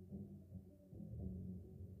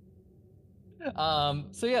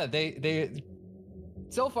 So yeah, they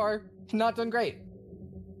so far not done great.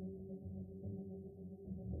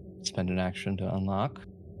 Spend an action to unlock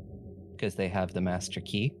because they have the master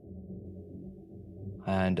key.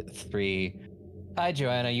 And 3. Hi,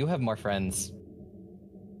 Joanna. You have more friends.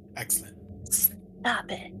 Excellent. Stop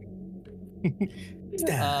it.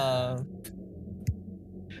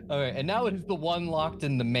 Okay, and now it is the one locked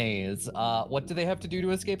in the maze. What do they have to do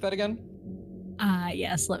to escape that again?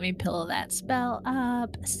 Yes, let me pull that spell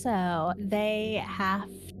up. So they have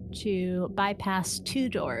to bypass 2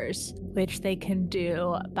 doors, which they can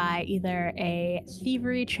do by either a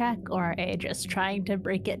thievery check or a just trying to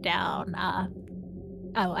break it down.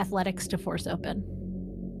 Athletics to force open.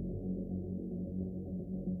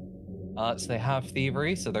 So they have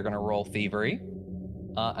thievery, so they're going to roll thievery.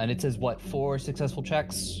 And it says what, 4 successful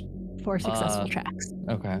checks? 4 successful checks.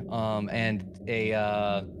 Okay. And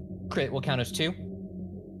a crit will count as 2.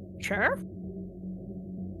 Sure.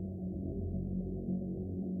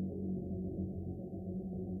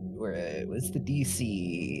 Where was the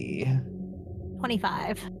DC?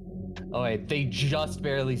 25. Oh wait, they just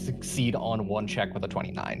barely succeed on 1 check with a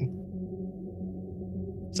 29.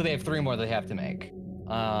 So they have 3 more they have to make.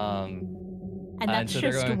 And that's so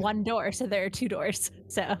just 1 door, so there are 2 doors.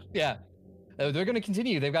 So yeah, they're going to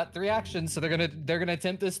continue. They've got 3 actions, so they're gonna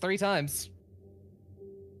attempt this 3 times.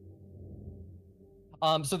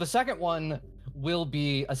 So the second one will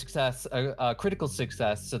be a success, a critical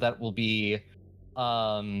success. So that will be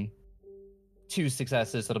 2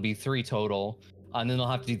 successes. That'll be 3 total. And then they'll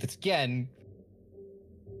have to do this again.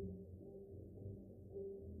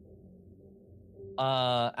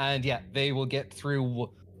 And yeah, they will get through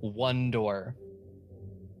 1 door.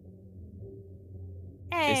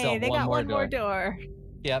 hey, they got one more door.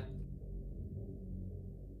 Yep.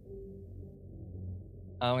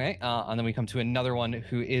 Okay, and then we come to another one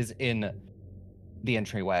who is in the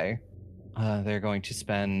entryway. They're going to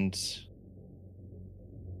spend...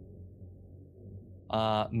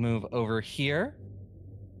 move over here.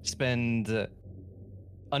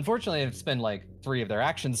 Unfortunately, they have to spend like 3 of their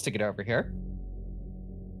actions to get over here.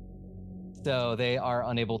 So they are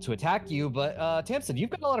unable to attack you, but Tamsin,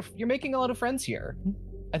 you're making a lot of friends here.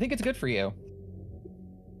 I think it's good for you.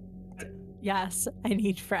 Yes, I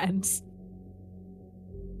need friends.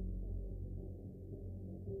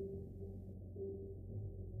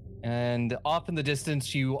 And off in the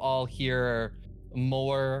distance, you all hear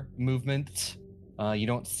more movement. You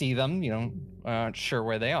don't see them. You aren't sure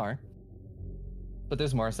where they are. But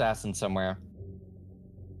there's more assassins somewhere.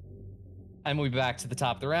 And we'll be back to the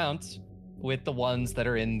top of the round with the ones that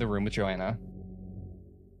are in the room with Joanna.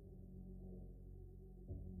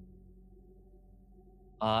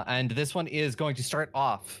 And this one is going to start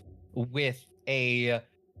off with this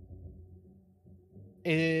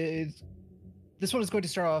one is going to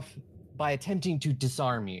start off by attempting to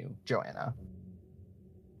disarm you, Joanna.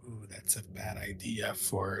 Ooh, that's a bad idea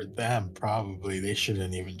for them, probably. They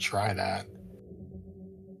shouldn't even try that.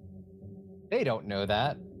 They don't know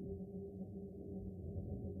that.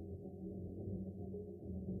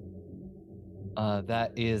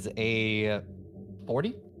 That is a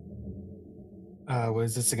 40. What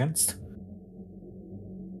is this against?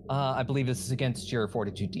 I believe this is against your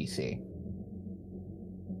Fortitude DC.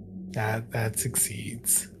 That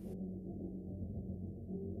succeeds.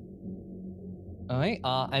 All right.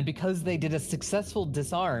 And because they did a successful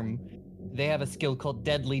disarm, they have a skill called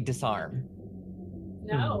Deadly Disarm.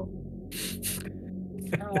 No.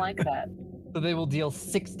 I don't like that. So they will deal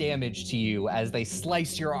 6 damage to you as they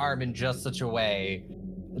slice your arm in just such a way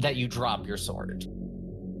that you drop your sword.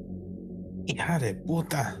 Hija de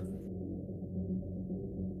puta.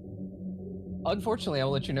 Unfortunately,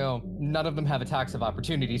 I'll let you know, none of them have attacks of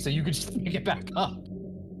opportunity, so you could just pick it back up.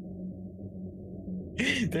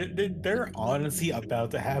 They're honestly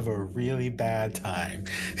about to have a really bad time.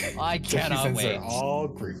 I cannot Since wait. They're all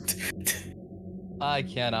grouped. I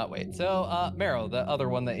cannot wait. So, Meryl, the other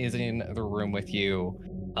one that is in the room with you,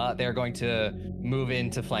 they're going to move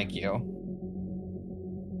in to flank you.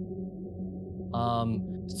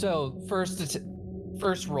 So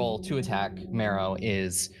first roll to attack Meryl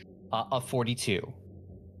is a 42,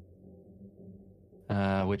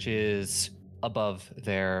 which is above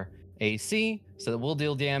their AC, so that will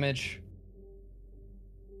deal damage.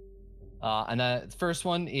 And the first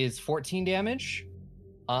one is 14 damage.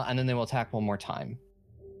 And then they will attack one more time.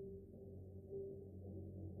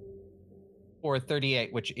 For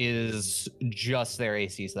 38, which is just their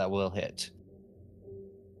AC, so that will hit.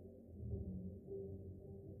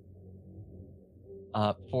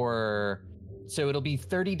 So it'll be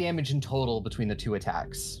 30 damage in total between the 2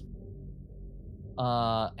 attacks.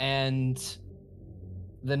 And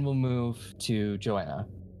then we'll move to Joanna.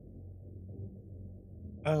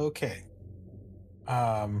 Okay.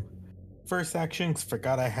 First action, 'cause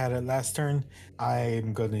forgot I had it last turn.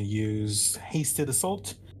 I'm going to use Hasted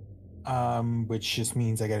Assault, which just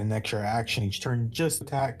means I get an extra action each turn. Just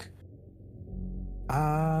attack.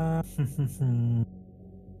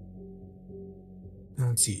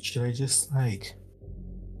 Let's see. Should I just like?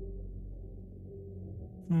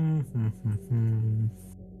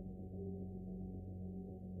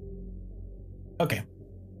 Okay.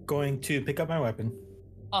 Going to pick up my weapon.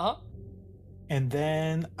 And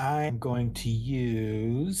then I'm going to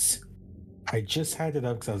use, I just had it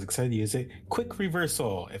up because I was excited to use it. Quick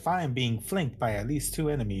Reversal. If I am being flanked by at least 2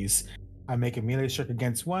 enemies, I make a melee strike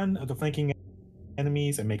against one of the flanking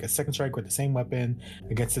enemies and make a second strike with the same weapon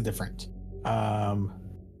against a different.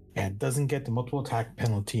 And doesn't get the multiple attack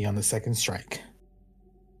penalty on the second strike.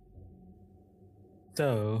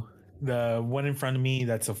 So the one in front of me,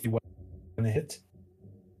 that's a 41 to hit.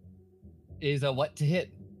 Is a what to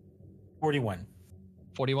hit? 41.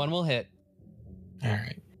 41 will hit. All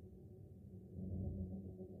right.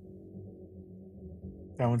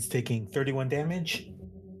 That one's taking 31 damage.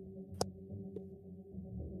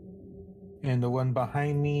 And the one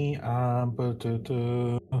behind me,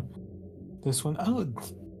 this one, oh,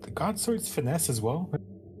 the God Sword's finesse as well.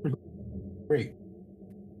 Great.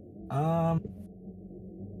 Oh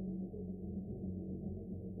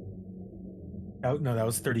no, that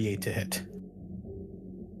was 38 to hit.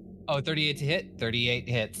 Oh, 38 to hit? 38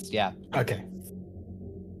 hits, yeah. Okay.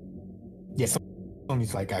 Yes, I need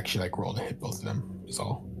to actually roll to hit both of them is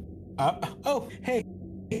all. Oh, hey,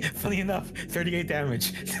 funny enough, 38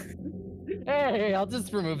 damage. Hey, I'll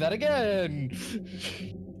just remove that again.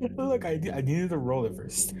 Look, I needed to roll it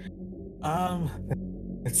first.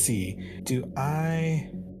 Let's see. Do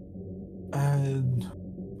I?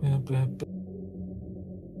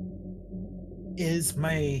 Is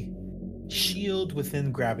my shield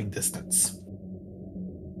within grabbing distance?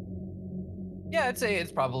 Yeah, I'd say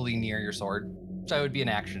it's probably near your sword, so it would be an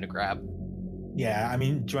action to grab. Yeah, I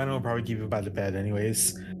mean, Joanna will probably keep it by the bed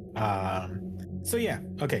anyways. So yeah,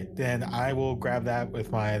 okay, then I will grab that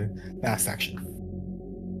with my last action.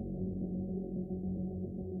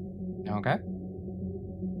 Okay.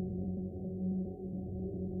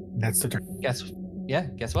 That's the turn.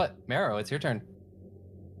 Guess what? Marrow, it's your turn.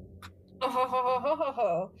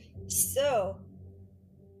 Oh, so.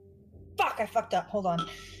 Fuck, I fucked up. Hold on.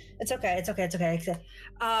 It's okay.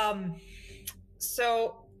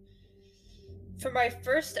 So for my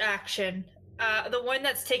first action, the one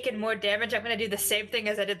that's taken more damage, I'm gonna do the same thing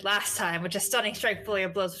as I did last time, which is Stunning Strike, Flurry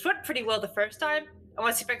of Blows, which went pretty well the first time. I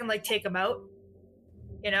want to see if I can like take him out.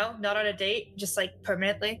 You know, not on a date, just like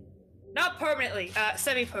permanently. Not permanently,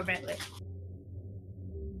 semi-permanently.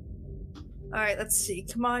 All right, let's see.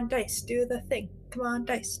 Come on, dice, do the thing. Come on,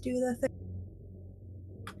 dice, do the thing.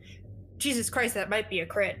 Jesus Christ, that might be a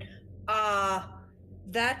crit.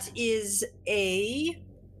 That is a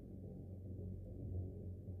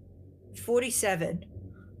 47.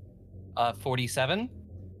 47?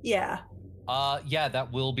 Yeah. Yeah,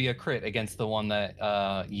 that will be a crit against the one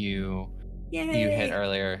that you Yay. you hit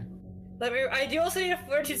earlier. I do also need a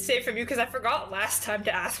fortitude save from you because I forgot last time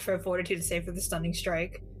to ask for a fortitude save for the stunning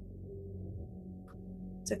strike.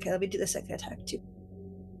 It's okay, let me do the second attack too.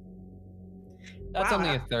 That's only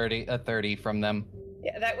a 30 from them.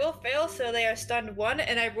 Yeah, that will fail, so they are stunned 1,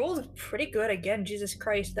 and I rolled pretty good again, Jesus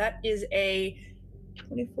Christ. That is a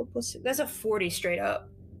 24 plus 6. That's a 40 straight up.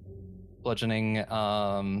 Bludgeoning.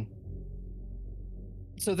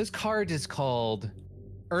 So this card is called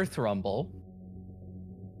Earth Rumble.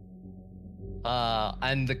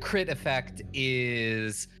 And the crit effect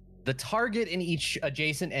is the target and each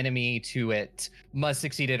adjacent enemy to it must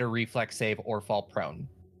succeed at a reflex save or fall prone.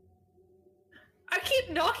 I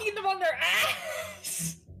keep knocking them on their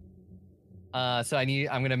ass! So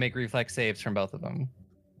I'm gonna make reflex saves from both of them.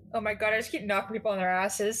 Oh my god, I just keep knocking people on their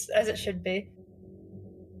asses, as it should be.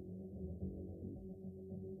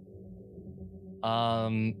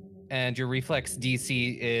 And your reflex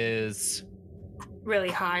DC is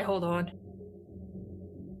really high, hold on.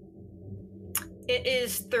 It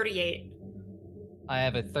is 38. I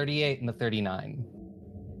have a 38 and a 39.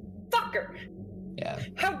 Fucker! Yeah.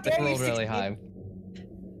 How dare you rolled really high.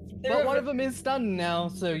 But one of them is stunned now,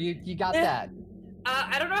 so you got that.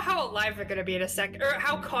 I don't know how alive they're gonna be in a second, or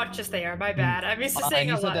how conscious they are. My bad. I'm used to saying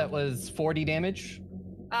you alive. said that was 40 damage?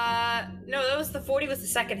 No, that was the 40 was the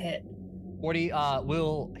second hit. 40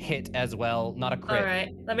 will hit as well, not a crit. All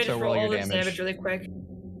right, let me just roll all this damage really quick.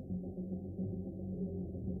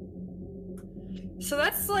 So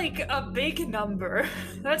that's like a big number.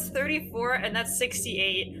 That's 34 and that's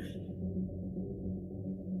 68.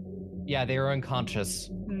 Yeah, they were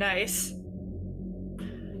unconscious. Nice.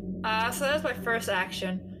 So that's my first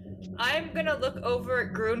action. I'm gonna look over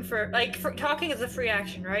at Grun for talking is a free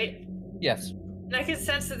action, right? Yes. And I can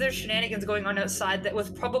sense that there's shenanigans going on outside that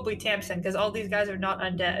was probably Tamsin, because all these guys are not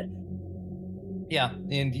undead. Yeah,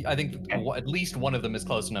 and I think at least one of them is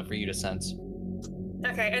close enough for you to sense.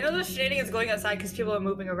 Okay, I know there's shenanigans going outside because people are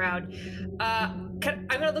moving around. I'm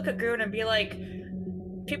gonna look at Grun and be like,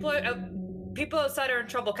 people outside are in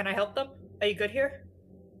trouble. Can I help them? Are you good here?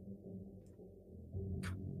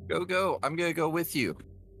 Go. I'm gonna go with you.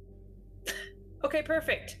 Okay,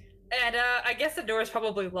 perfect. And I guess the door is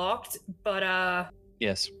probably locked, but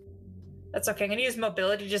yes. That's okay. I'm gonna use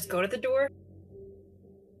mobility to just go to the door.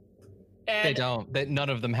 And they don't. None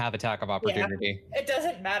of them have attack of opportunity. Yeah, it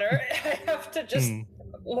doesn't matter. I have to just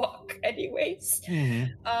walk anyways.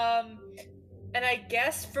 And I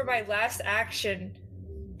guess for my last action,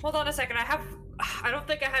 hold on a second. I don't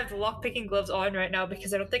think I have the lockpicking gloves on right now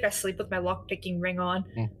because I don't think I sleep with my lockpicking ring on.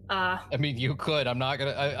 I mean, you could. I'm not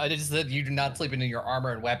gonna. I just said you do not sleep in your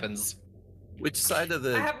armor and weapons. Which side of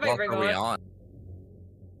the lock are we on?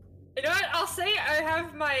 You know what? I'll say I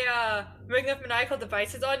have my Ring of Maniacal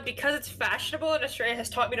Devices on because it's fashionable and Australia has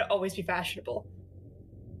taught me to always be fashionable.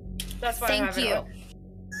 That's why I have it on.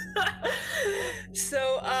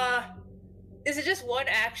 So, is it just one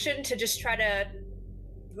action to just try to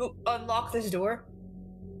unlock this door?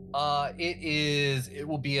 It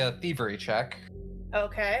will be a thievery check.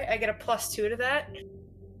 Okay, I get a +2 to that.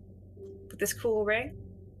 With this cool ring.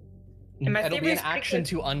 And it'll be an action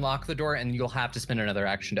to unlock the door, and you'll have to spend another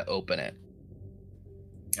action to open it.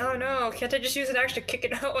 Oh no, can't I just use an action to kick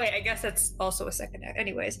it out? Wait, I guess that's also a second act.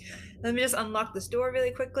 Anyways, let me just unlock this door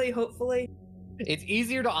really quickly, hopefully. It's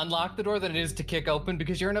easier to unlock the door than it is to kick open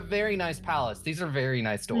because you're in a very nice palace. These are very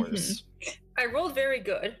nice doors. I rolled very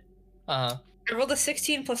good. I rolled a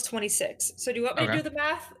 16 plus 26. So do you want me to do the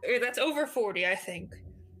math? Or that's over 40, I think.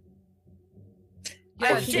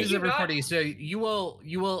 Yeah, it's over 40. So you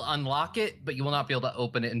will unlock it, but you will not be able to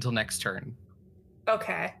open it until next turn.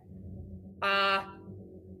 Okay.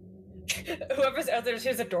 Whoever's out there,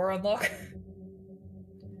 here's a door unlock.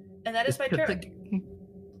 And that is my turn.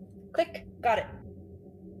 Click. Got it.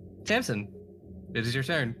 Tamsin, it is your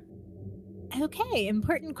turn. Okay,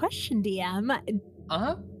 important question, DM.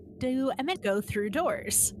 do emanate go through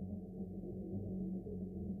doors?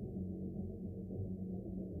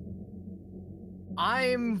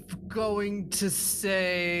 I'm going to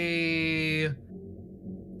say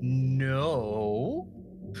no.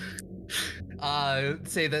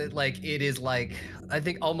 Say that like it is like I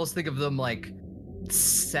think almost think of them like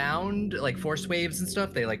sound, like force waves and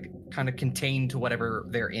stuff. They like kind of contain to whatever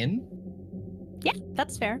they're in. Yeah,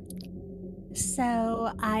 that's fair.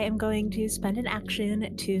 So I am going to spend an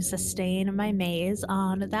action to sustain my maze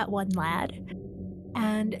on that one lad.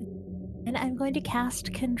 And I'm going to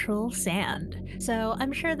cast Control Sand. So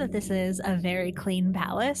I'm sure that this is a very clean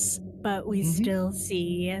palace, but we still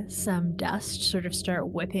see some dust sort of start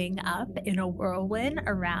whipping up in a whirlwind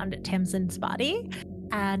around Tamsin's body.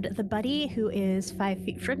 And the buddy who is 5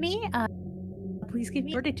 feet from me, please give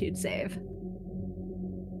me a fortitude save.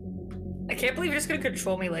 I can't believe you're just going to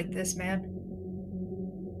control me like this, man.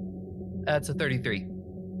 That's a 33.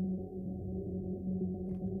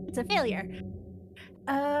 It's a failure.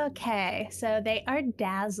 Okay, so they are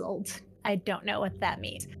dazzled. I don't know what that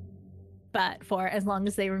means, but for as long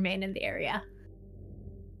as they remain in the area.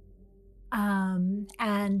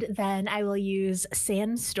 And then I will use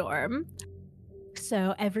Sandstorm.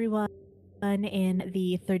 So everyone in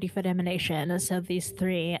the 30-foot emanation, so these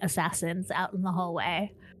 3 assassins out in the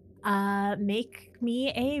hallway, make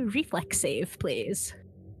me a reflex save, please.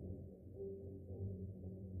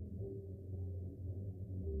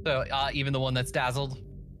 So even the one that's dazzled?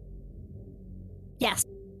 Yes.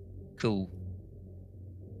 Cool.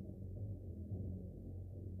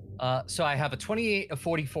 So I have a 28, a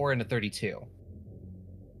 44, and a 32.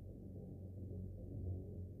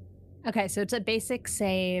 Okay, so it's a basic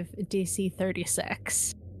save, DC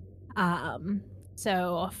 36.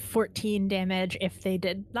 So 14 damage if they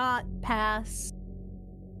did not pass,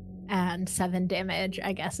 and 7 damage,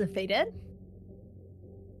 I guess, if they did.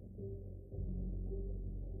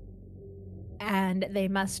 And they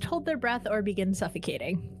must hold their breath or begin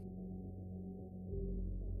suffocating.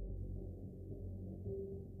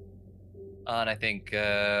 And I think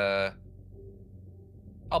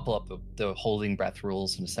I'll pull up the holding breath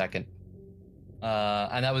rules in a second.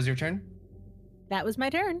 And that was your turn? That was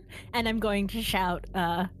my turn. And I'm going to shout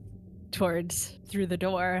through the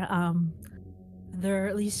door. There are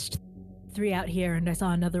at least 3 out here, and I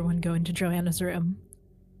saw another one go into Joanna's room.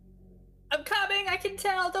 I'm coming, I can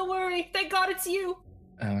tell, don't worry. Thank God it's you.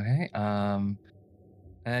 Okay. And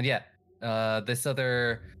yeah, this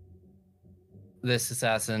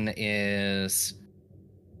assassin is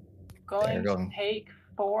going to take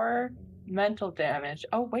 4 mental damage.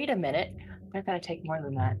 Oh, wait a minute. They're going to take more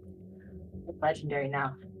than that. It's legendary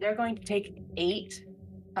now. They're going to take 8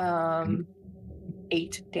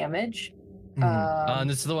 damage. And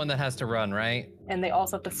this is the one that has to run, right? And they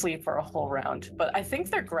also have to flee for a whole round. But I think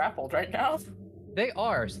they're grappled right now. They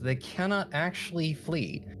are, so they cannot actually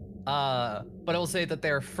flee. But I will say that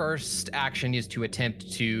their first action is to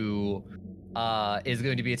attempt to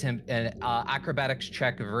attempt an acrobatics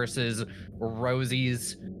check versus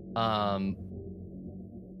Rosie's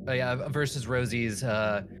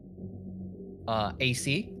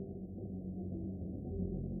AC.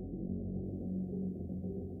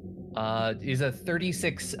 Is a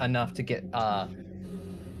 36 enough to get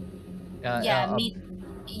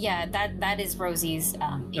that is Rosie's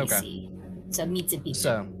AC. Okay. So meets it beats.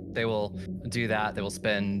 So they will do that. They will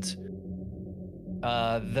spend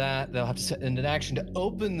that. They'll have to send an action to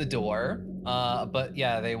open the door. But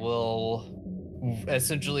yeah, they will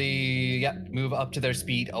essentially move up to their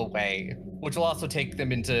speed away, which will also take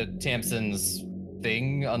them into Tamsin's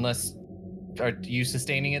thing. Unless, are you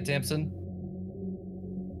sustaining it, Tamsin?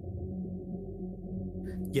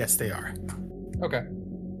 Yes, they are. Okay.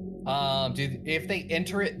 If they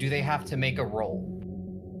enter it, do they have to make a roll?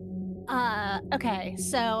 Okay,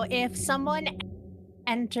 so if someone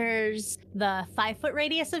enters the 5-foot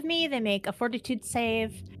radius of me, they make a fortitude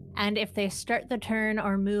save, and if they start the turn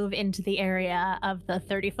or move into the area of the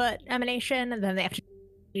 30-foot emanation, then they have to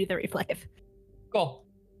do the reflex. Cool.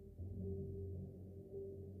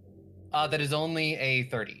 That is only a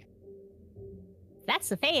 30.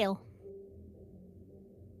 That's a fail.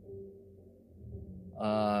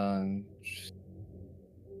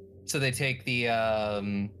 So they take the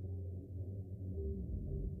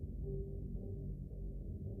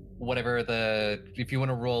if you want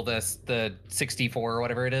to roll this, the 64 or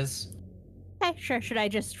whatever it is. Okay, sure. Should I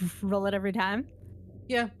just roll it every time?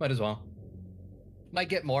 Yeah, might as well. Might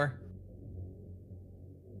get more.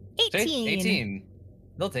 18. See? 18.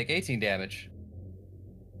 They'll take 18 damage.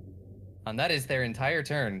 And that is their entire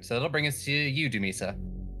turn. So that'll bring us to you, Dumisa.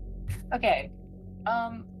 Okay.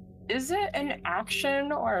 Is it an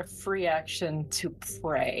action or a free action to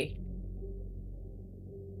pray?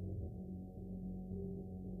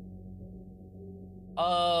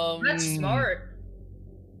 That's smart.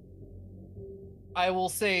 I will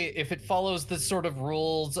say if it follows the sort of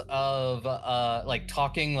rules of like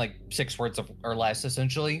talking like 6 words or less,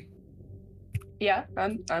 essentially. Yeah,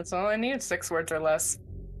 that's all I need, 6 words or less.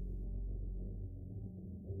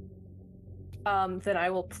 Then I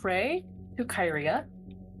will pray to Kyria.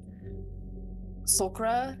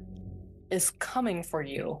 Sulcra is coming for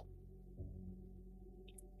you.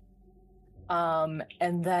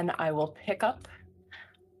 And then I will pick up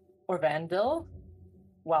Orvandil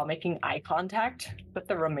while making eye contact with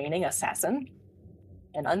the remaining assassin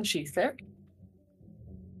and unsheath it.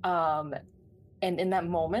 And in that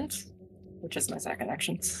moment, which is my second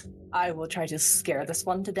action, I will try to scare this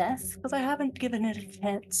one to death because I haven't given it a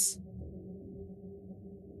chance.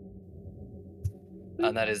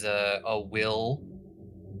 And that is a will.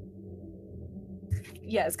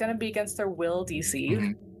 Yeah, it's gonna be against their will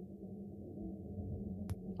DC.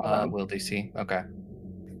 Mm-hmm. Will DC. Okay.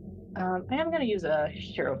 I am gonna use a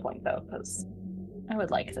hero point though, because I would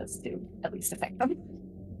like this to at least affect them.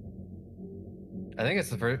 I think it's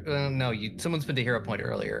the first. No, someone spent a hero point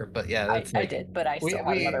earlier, but yeah, that's I did, but I still have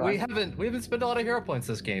another one. We haven't spent a lot of hero points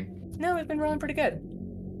this game. No, we've been rolling pretty good.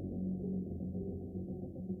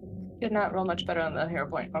 Did not roll much better on the hero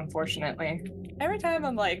point, unfortunately. Every time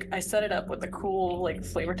I'm like, I set it up with the cool like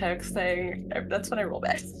flavor text thing. That's when I roll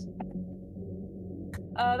best.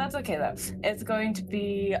 That's okay though. It's going to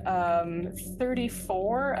be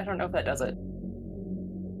 34. I don't know if that does it.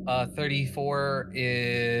 34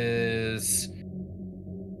 is...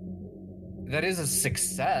 That is a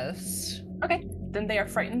success. Okay, then they are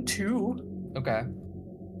frightened too. Okay.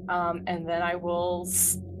 And then I will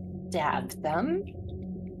stab them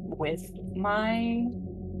with my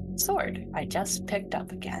sword I just picked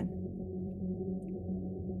up again.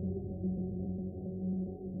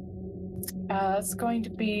 It's going to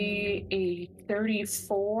be a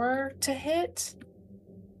 34 to hit.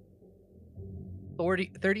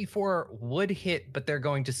 34 would hit, but they're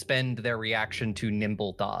going to spend their reaction to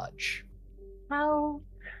nimble dodge. How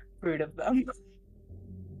rude of them.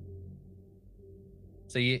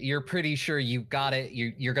 So you're pretty sure you got it.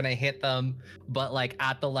 You're going to hit them, but like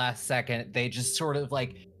at the last second, they just sort of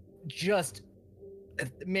like just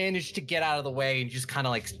manage to get out of the way and just kind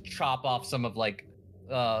of like chop off some of like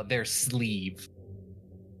their sleeve.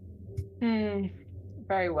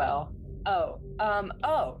 Very well.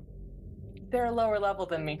 They're a lower level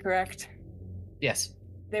than me, correct? Yes.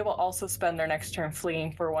 They will also spend their next turn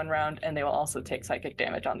fleeing for 1 round, and they will also take psychic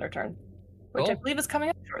damage on their turn, which I believe is coming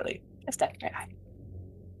up shortly. It's definitely high.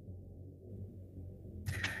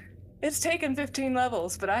 It's taken 15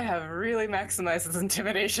 levels, but I have really maximized this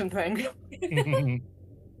intimidation thing.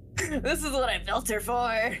 This is what I built her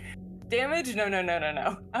for. Damage?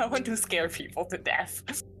 No. I want to scare people to death.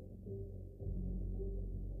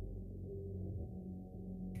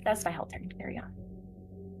 That's my whole turn. Carry on.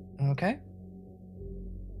 Okay.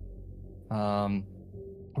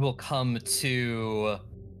 We'll come to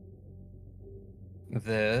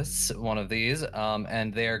one of these,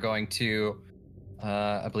 and they're going to,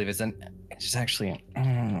 I believe it's actually,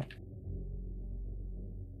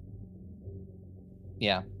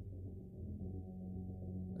 yeah.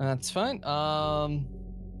 That's fine.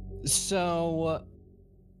 So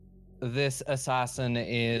this assassin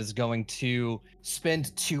is going to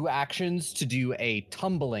spend 2 actions to do a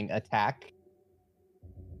tumbling attack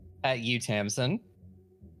at you, Tamsin.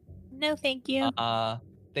 No, thank you.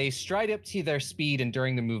 They stride up to their speed, and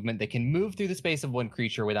during the movement, they can move through the space of one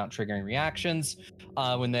creature without triggering reactions.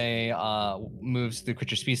 When they move through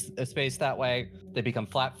creature space that way, they become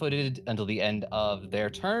flat-footed until the end of their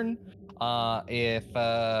turn.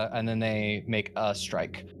 And then they make a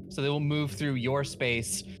strike. So they will move through your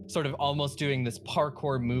space, sort of almost doing this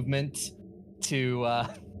parkour movement to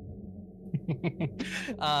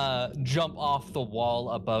jump off the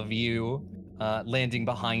wall above you, landing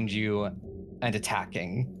behind you, and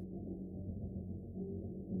attacking.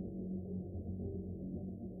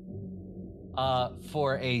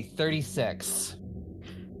 For a 36.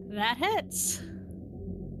 That hits.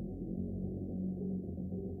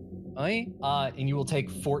 And you will take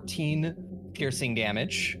 14 piercing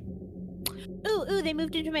damage. Ooh, they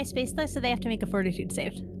moved into my space though, so they have to make a fortitude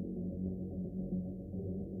save.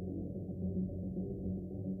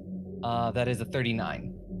 That is a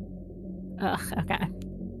 39. Ugh, okay.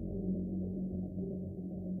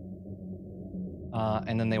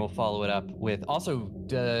 And then they will follow it up with also,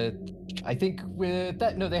 I think with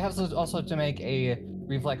that, no, they also have to make a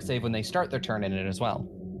reflex save when they start their turn in it as well.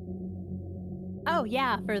 Oh,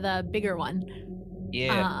 yeah, for the bigger one.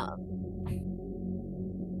 Yeah.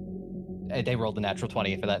 They rolled a natural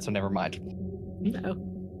 20 for that, so never mind. No.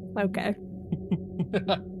 Okay.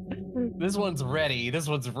 This one's ready. This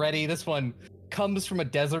one comes from a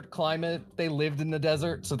desert climate. They lived in the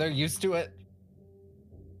desert, so they're used to it.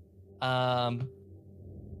 And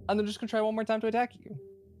they're just gonna try one more time to attack you.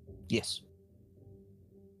 Yes.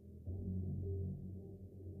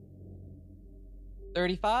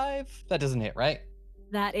 35? That doesn't hit, right?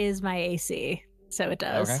 That is my AC, so it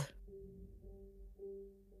does. Okay.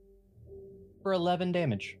 For 11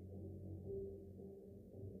 damage.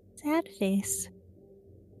 Sad face.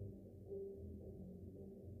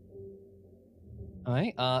 All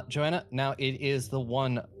right, Joanna, now it is the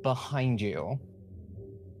one behind you.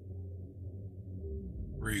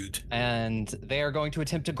 Rude. And they are going to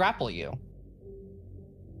attempt to grapple you.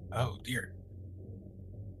 Oh, dear.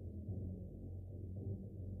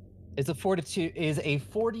 Is a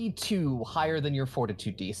 42 higher than your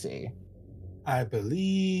fortitude DC? I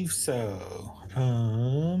believe so.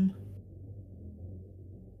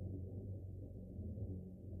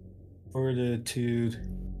 Fortitude.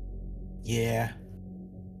 Yeah,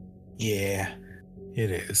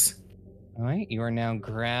 it is. All right, you are now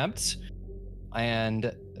grabbed,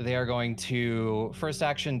 and they are going to first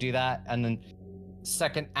action do that, and then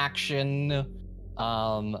second action,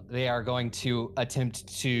 they are going to attempt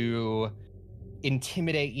to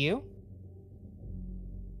intimidate you.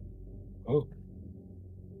 Oh.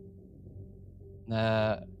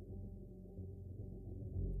 I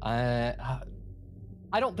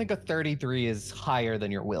don't think a 33 is higher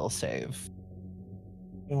than your will save.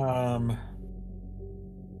 A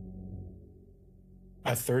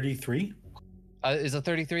 33? Is a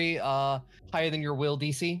 33 higher than your will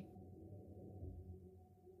DC?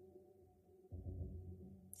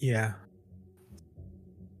 Yeah.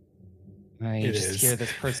 You just hear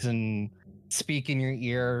this person speak in your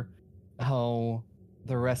ear how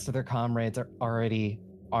the rest of their comrades are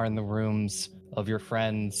in the rooms of your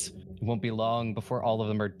friends. It won't be long before all of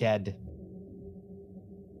them are dead.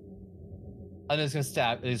 And it's gonna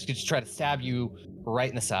try to stab you right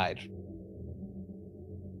in the side.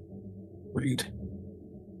 Rude.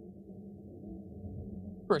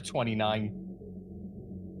 For a 29.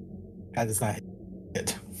 That does not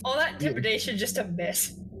hit. All that intimidation, just a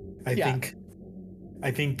miss. I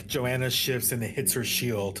think Joanna shifts and it hits her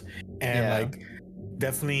shield, and like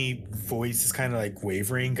definitely voice is kind of like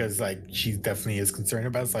wavering because like she definitely is concerned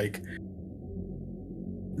about. It's like,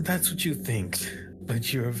 that's what you think,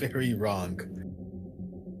 but you're very wrong.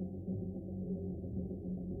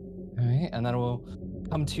 All right, and then we'll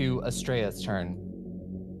come to Estrella's turn.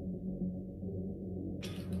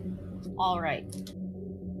 All right.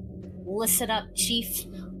 Listen up, Chief.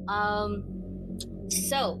 I'm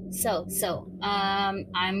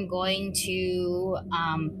going to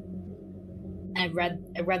I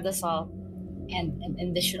read this all,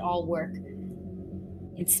 and this should all work.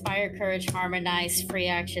 Inspire courage, harmonize, free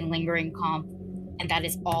action, lingering comp, and that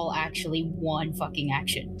is all actually one fucking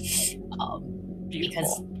action.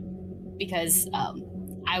 Because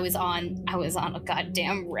I was on a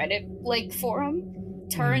goddamn Reddit like forum.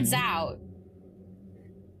 Turns out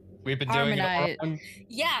we've been doing it.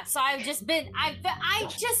 Yeah, so I just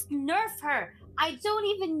nerf her. I don't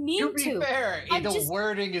even mean to. To be fair, the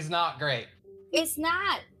wording is not great. It's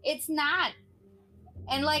not.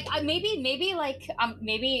 And like maybe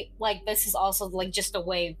this is also like just a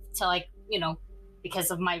way to like,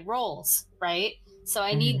 because of my roles, right? So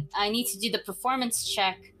I need to do the performance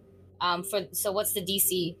check. So what's the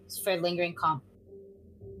DC for lingering comp?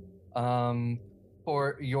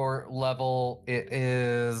 For your level, it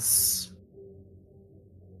is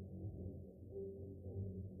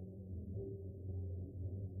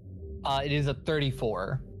a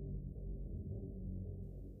 34.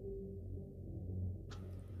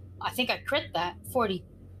 I think I crit that. 40.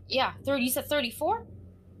 Yeah, 30. You said 34?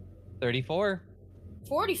 34.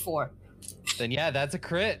 44. Then yeah, that's a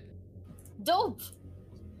crit. Dope.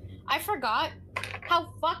 I forgot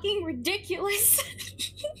how fucking ridiculous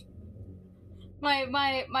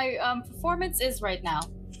my performance is right now.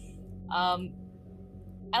 I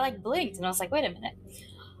like blinked and I was like, wait a minute.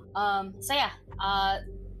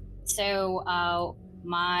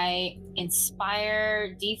 My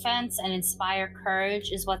inspire defense and inspire courage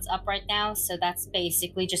is what's up right now. So that's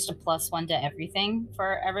basically just a +1 to everything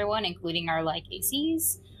for everyone, including our like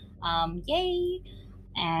ACs. Yay.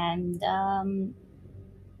 And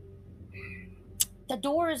the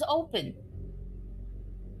door is open.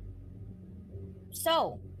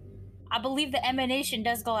 So I believe the emanation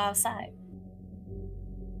does go outside.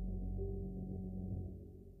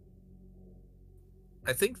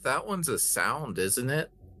 I think that one's a sound, isn't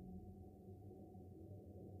it?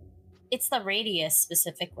 It's the radius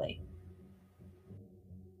specifically.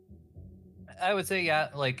 I would say, yeah,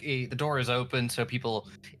 like the door is open, so people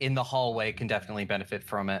in the hallway can definitely benefit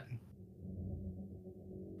from it.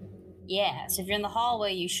 Yeah, so if you're in the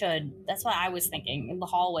hallway, you should. That's what I was thinking. In the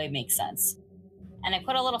hallway makes sense. And I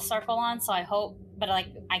put a little circle on, so I hope, but like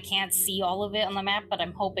I can't see all of it on the map, but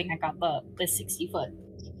I'm hoping I got the 60 foot.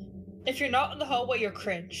 If you're not in the hallway, you're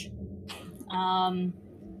cringe.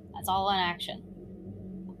 That's all in action.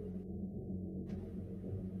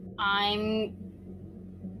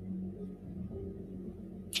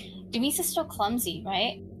 Demisa's still clumsy,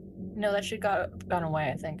 right? No, that shit gone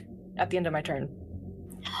away, I think. At the end of my turn.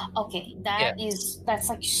 Okay, that's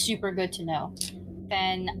like super good to know.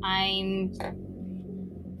 Then I'm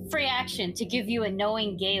free action to give you a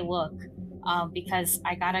knowing gay look. Because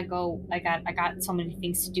I gotta go. I got so many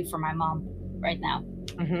things to do for my mom right now.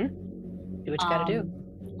 Mm-hmm. Do what you gotta do.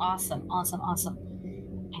 Awesome.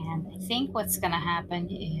 And I think what's gonna happen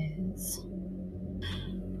is,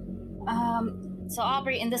 so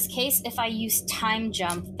Aubrey, in this case, if I use time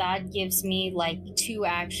jump, that gives me like 2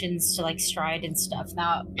 actions to like stride and stuff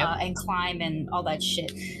now, and climb and all that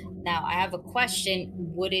shit. Now I have a question: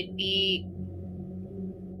 would I be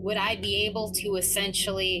able to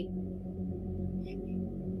essentially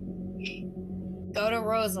go to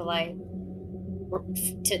Rosalite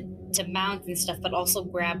to mount and stuff, but also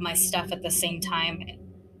grab my stuff at the same time?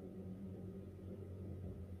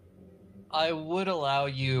 I would allow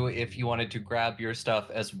you if you wanted to grab your stuff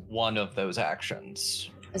as one of those actions.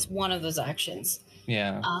 As one of those actions.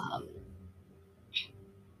 Yeah.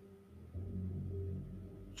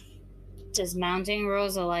 Does mounting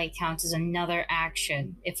Rosalite count as another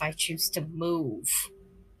action if I choose to move?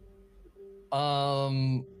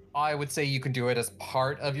 I would say you can do it as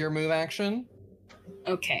part of your move action.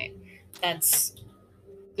 Okay, that's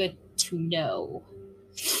good to know.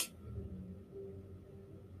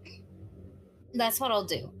 That's what I'll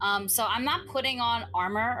do. So I'm not putting on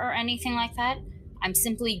armor or anything like that. I'm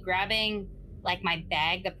simply grabbing like my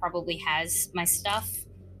bag that probably has my stuff.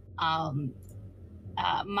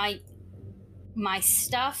 My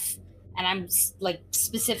stuff, and I'm like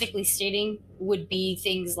specifically stating, would be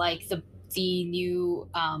things like the new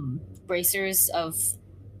bracers of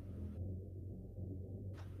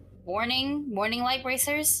morning light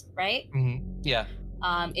bracers, right? Mm-hmm. Yeah.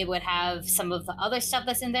 It would have some of the other stuff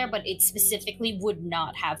that's in there, but it specifically would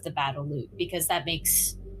not have the battle loot because that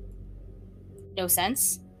makes no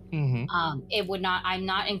sense. Mm-hmm. It would not. I'm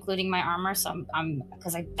not including my armor, so I'm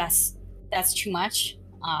because that's too much.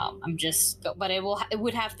 But it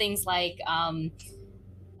would have things like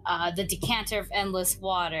the decanter of endless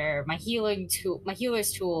water, my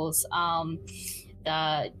healer's tools.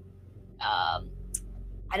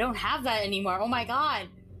 I don't have that anymore. Oh my god.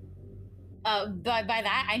 By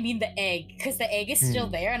that I mean the egg, because the egg is still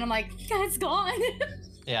there, and I'm like, that's gone.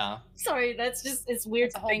 Yeah. Sorry, it's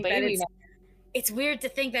weird to think that it's weird to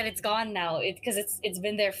think that it's gone now. Because it's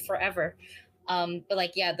been there forever. But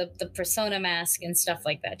like, yeah, the persona mask and stuff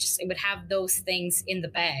like that, just it would have those things in the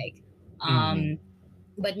bag,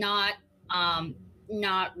 but not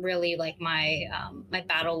really like my my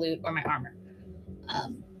battle loot or my armor. I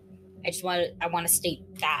want to state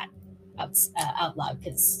that out loud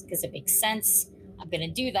because it makes sense. I'm gonna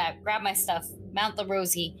do that. Grab my stuff, mount the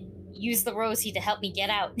Rosie, use the Rosie to help me get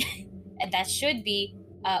out, and that should be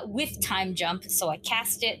with time jump. So I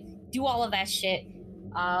cast it, do all of that shit,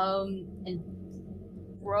 and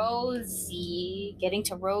Rosie, getting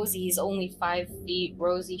to Rosie is only 5 feet.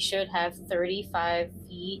 Rosie should have 35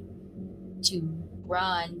 feet to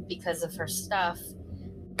run because of her stuff.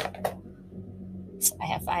 So I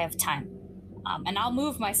have time, and I'll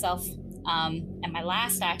move myself. And my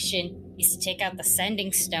last action is to take out the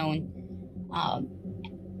sending stone,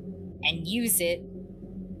 and use it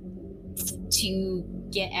to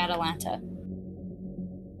get Atalanta.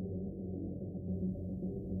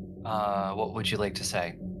 What would you like to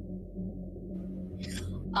say?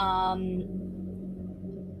 I'm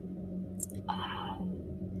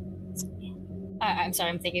sorry,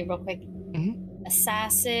 I'm thinking real quick. Mm-hmm.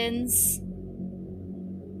 Assassins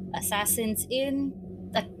in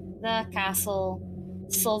the castle.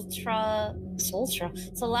 Solacra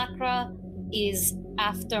is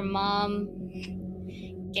after Mom.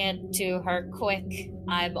 Get to her quick.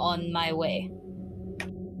 I'm on my way.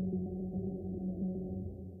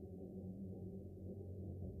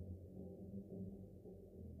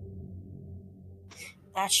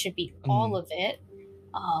 That should be all of it.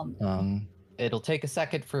 It'll take a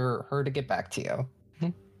second for her to get back to you.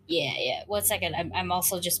 Yeah. 1 second. I'm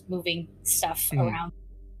also just moving stuff around.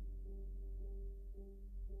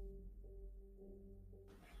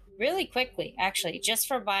 really quickly, actually, just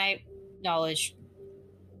for my knowledge,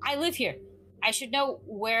 I live here. I should know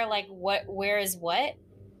where is what.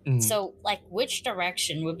 Mhm. So, like, which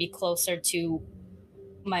direction would be closer to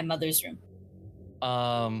my mother's room?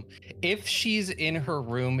 If she's in her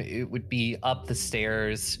room, it would be up the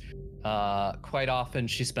stairs. Quite often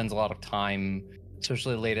she spends a lot of time,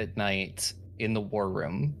 especially late at night, in the war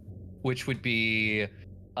room, which would be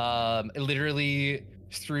literally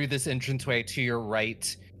through this entranceway to your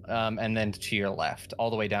right, and then to your left,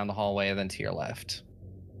 all the way down the hallway, and then to your left.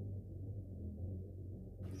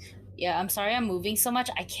 Yeah, I'm sorry I'm moving so much.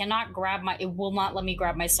 I cannot grab it will not let me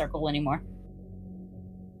grab my circle anymore.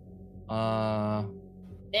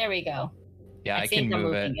 There we go. Yeah, I think can I'm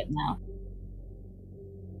move moving it. it now.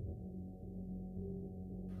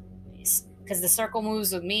 Because the circle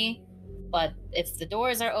moves with me, but if the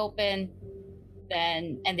doors are open,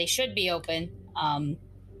 then, and they should be open,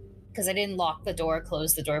 because I didn't lock the door,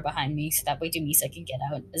 close the door behind me, so that way Dumisa can get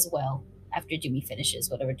out as well after Dumi finishes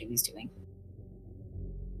whatever Dumi's doing.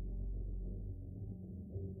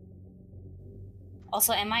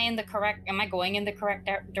 Also, am I going in the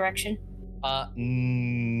correct direction?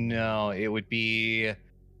 No, it would be,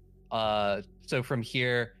 so from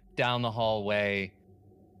here down the hallway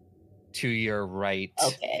to your right.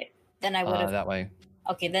 Okay, then I would have that way.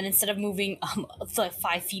 Okay, then instead of moving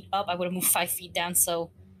 5 feet up, I would have moved 5 feet down,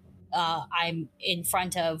 so I'm in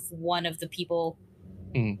front of one of the people.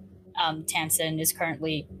 Tamsin is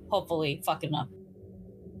currently, hopefully, fucking up.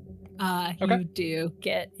 Okay. You do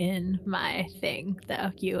get in my thing,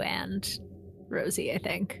 though. You and Rosie, I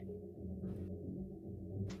think.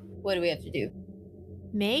 What do we have to do?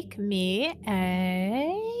 Make me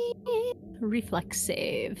a reflex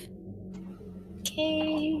save.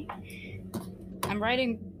 Okay. I'm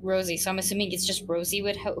writing Rosie, so I'm assuming it's just Rosie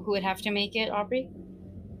who would have to make it, Aubrey?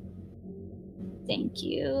 Thank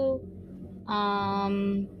you.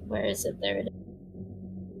 Where is it? There it is.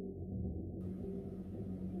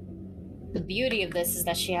 The beauty of this is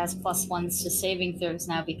that she has +1s to saving throws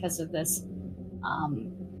now because of this.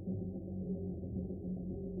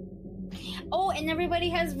 Oh, and everybody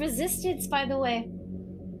has resistance, by the way.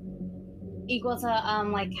 Equal to,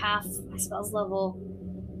 like, half my spell's level.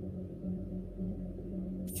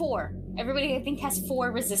 4. Everybody, I think, has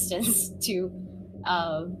 4 resistance to,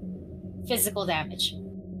 physical damage.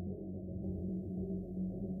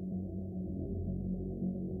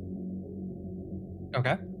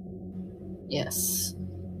 Okay. Yes.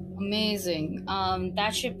 Amazing.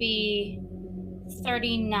 That should be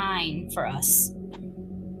 39 for us.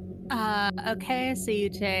 Okay, so you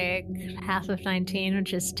take half of 19,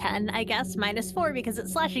 which is 10, I guess, minus 4 because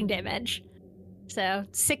it's slashing damage. So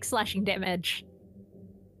 6 slashing damage.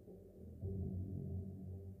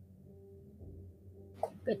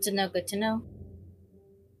 Good to know, good to know.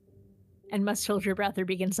 And must hold your breath or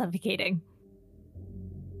begin suffocating.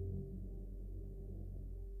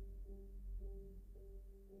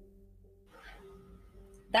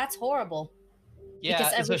 That's horrible. Yeah,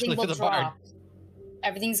 because especially for the bard.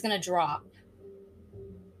 Everything's gonna drop.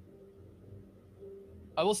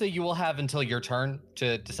 I will say you will have until your turn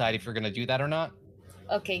to decide if you're going to do that or not.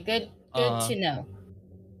 Okay, good to know.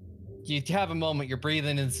 You have a moment, you're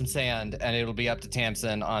breathing in some sand, and it'll be up to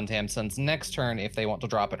Tamsin on Tamsin's next turn if they want to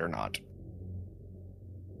drop it or not.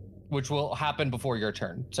 Which will happen before your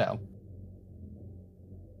turn, so.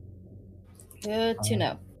 Good to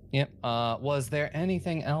know. Yep. Was there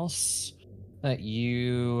anything else that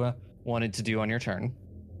you wanted to do on your turn?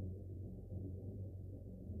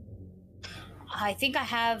 I think I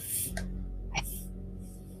have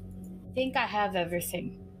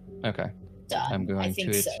everything. Okay. Done. I'm going I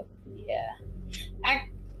think to so. Yeah.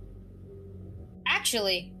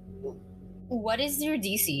 Actually, what is your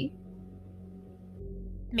DC?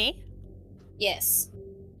 Me? Yes.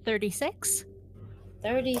 36.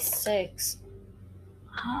 36.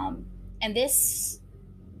 And this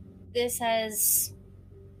has,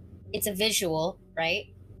 it's a visual,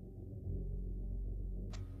 right?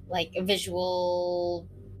 Like a visual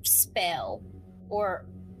spell or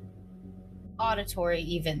auditory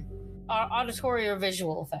even. Auditory or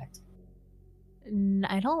visual effect.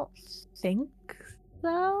 I don't think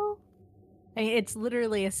so. I mean, it's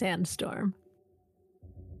literally a sandstorm.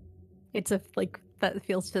 It's that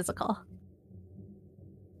feels physical.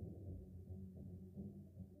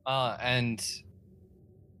 And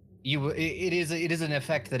it is an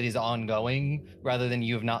effect that is ongoing rather than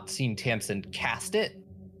you have not seen Tamsin cast it.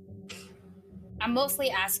 I'm mostly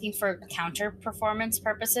asking for counter performance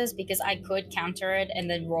purposes because I could counter it and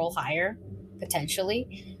then roll higher,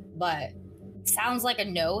 potentially. But sounds like a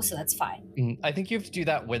no, so that's fine. I think you have to do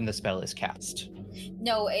that when the spell is cast.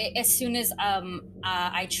 No, as soon as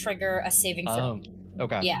I trigger a saving throw. Oh,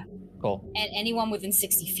 okay. Yeah. Cool. And anyone within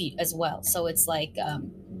 60 feet as well. So it's like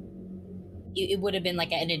it would have been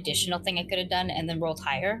like an additional thing I could have done and then rolled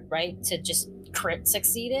higher, right? To just crit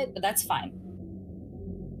succeed it, but that's fine.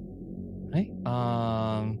 Right.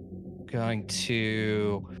 Going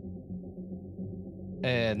to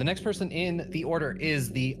the next person in the order is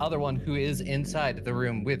the other one who is inside the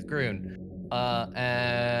room with Groon.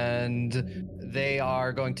 And they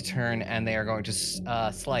are going to turn and they are going to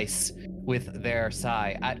slice with their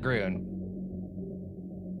sai at Groon.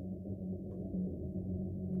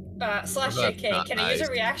 Slash JK, can I use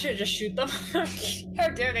a reaction to just shoot them? How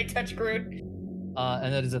dare they touch Groon?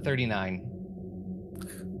 And that is a 39.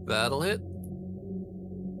 That'll hit.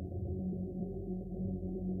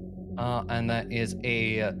 And that is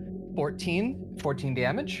a 14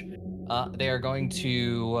 damage. They are going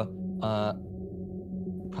to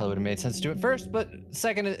probably would have made sense to do it first, but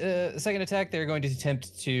second attack, they're going to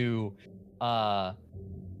attempt to knock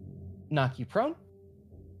you prone.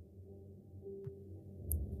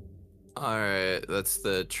 All right, that's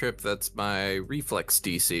the trip. That's my reflex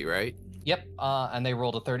DC, right? Yep. And they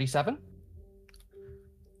rolled a 37.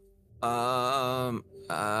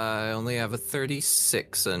 I only have a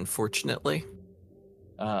 36, unfortunately.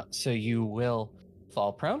 So you will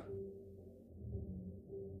fall prone.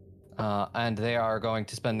 And they are going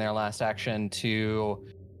to spend their last action to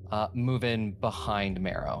move in behind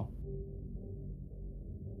Marrow.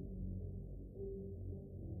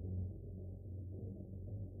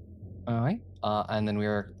 All right. And then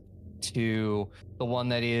we're to the one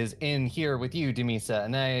that is in here with you, Demisa,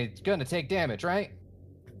 and they're going to take damage, right?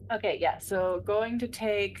 Okay, yeah. So going to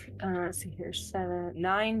take, let's see here,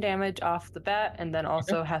 9 damage off the bat, and then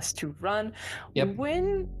also has to run. Yep.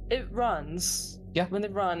 When it runs, when they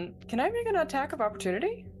run, can I make an attack of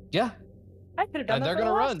opportunity? Yeah. I could have done And that. they're going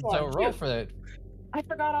to run, so roll too. for it. I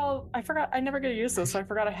forgot. I never get to use this, so I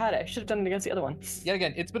forgot I had it. I should have done it against the other one. Yet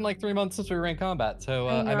again, it's been like 3 months since we ran combat, so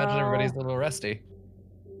I imagine everybody's a little rusty.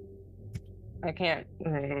 I can't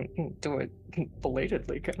do it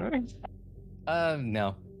belatedly, can I?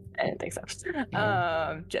 No. I didn't think so.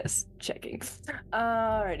 Just checking.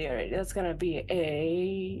 Alrighty. That's gonna be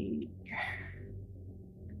a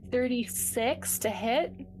 36 to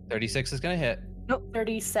hit. 36 is gonna hit. Nope,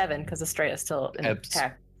 37 because Estrella is still in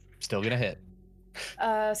attack. Still gonna hit.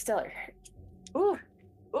 Stellar. Ooh,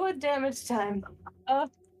 damage time.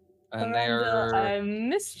 And they're I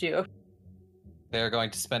missed you. They're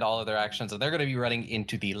going to spend all of their actions, and they're going to be running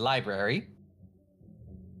into the library.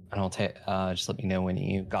 And I'll take. Just let me know when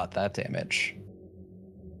you got that damage.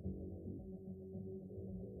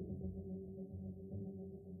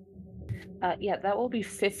 Yeah, that will be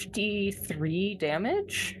 53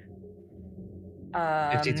 damage.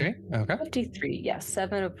 53. Okay. 53. Yeah,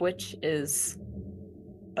 7 of which is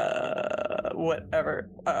whatever.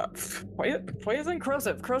 Poison,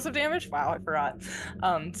 corrosive damage. Wow, I forgot.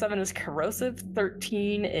 7 is corrosive.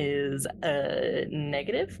 13 is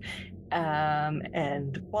negative.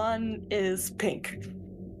 And 1 is pink.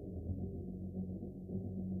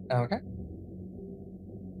 Okay.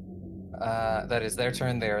 That is their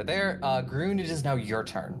turn. They are there. Groon, it is now your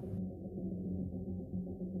turn.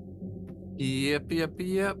 Yep.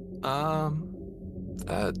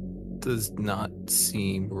 That does not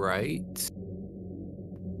seem right.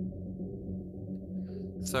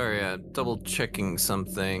 Sorry, I'm double checking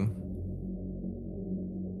something.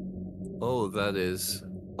 Oh,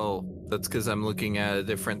 that's because I'm looking at a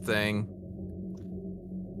different thing.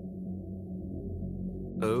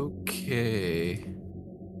 Okay.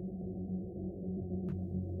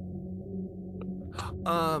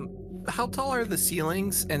 How tall are the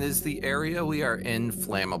ceilings, and is the area we are in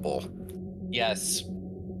flammable? Yes.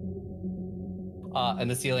 And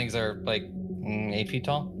the ceilings are like 8 feet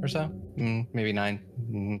tall or so. Maybe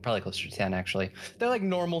 9. Probably closer to 10, actually. They're like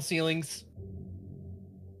normal ceilings.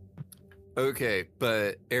 Okay,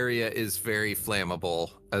 but area is very flammable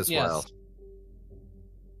as well.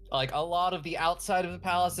 Like a lot of the outside of the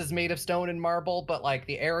palace is made of stone and marble, but like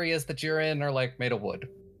the areas that you're in are like made of wood.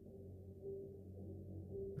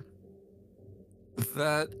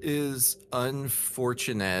 That is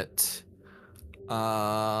unfortunate.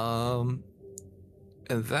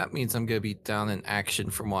 And that means I'm going to be down in action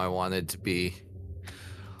from where I wanted to be.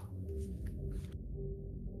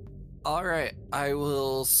 All right, I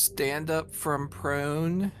will stand up from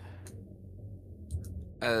prone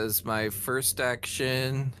as my first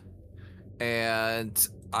action, and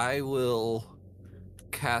I will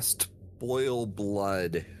cast Boil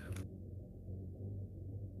Blood.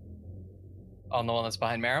 On the one that's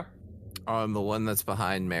behind Marrow? On the one that's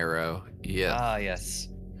behind Marrow. Yeah. Ah, yes.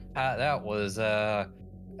 That was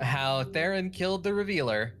how Theron killed the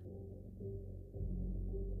Revealer.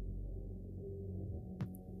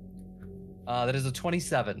 That is a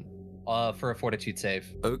 27 for a Fortitude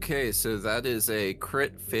save. Okay, so that is a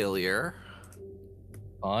crit failure.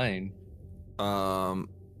 Fine.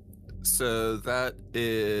 So that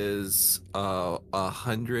is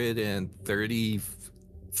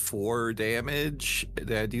 134 damage.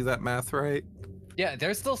 Did I do that math right? Yeah,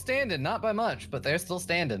 they're still standing, not by much, but they're still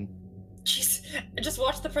standing. Jeez, I just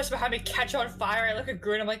watched the person behind me catch on fire. I look at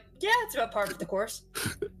Grun, I'm like, yeah, it's about par for the course.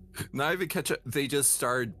 Not even catch up. They just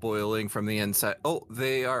started boiling from the inside. Oh,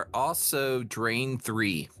 they are also drain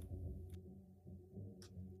 3.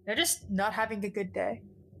 They're just not having a good day.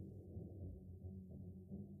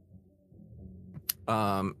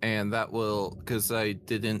 And that will, because I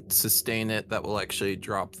didn't sustain it, that will actually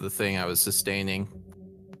drop the thing I was sustaining.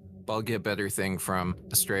 But I'll get a better thing from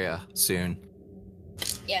Estrella soon.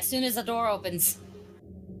 Yeah, as soon as the door opens.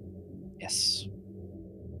 Yes.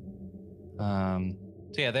 So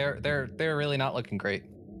yeah, they're really not looking great.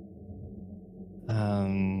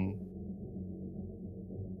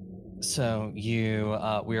 So you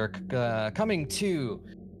we are coming to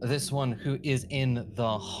this one who is in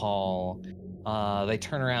the hall. They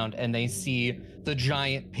turn around and they see the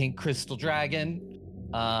giant pink crystal dragon,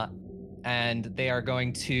 and they are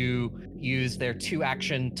going to use their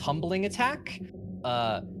 2-action tumbling attack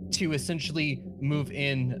to essentially move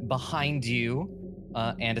in behind you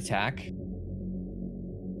and attack.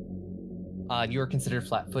 You are considered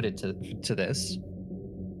flat-footed to this.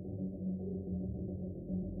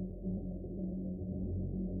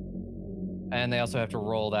 And they also have to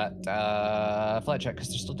roll that flat check because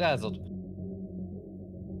they're still dazzled.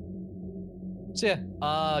 So yeah,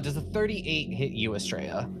 does a 38 hit you,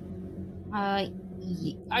 Estrella?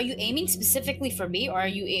 Are you aiming specifically for me, or are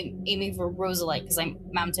you aiming for Rosalite? Because I'm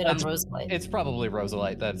mounted on Rosalite. It's probably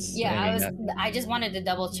Rosalite. That's I just wanted to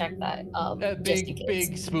double check that. Just in case.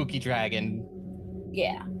 Big spooky dragon.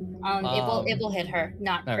 Yeah. It will hit her,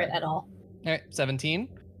 not crit at all. All right, 17,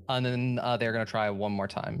 and then they're gonna try one more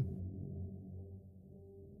time.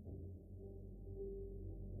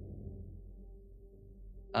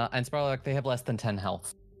 And Sparlock, they have less than 10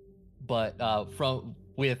 health, but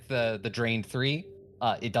with the drained 3,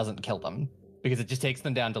 it doesn't kill them because it just takes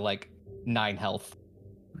them down to like 9 health.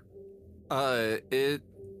 Okay,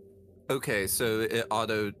 so it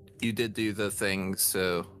auto. You did do the thing,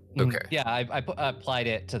 so okay. Yeah, I applied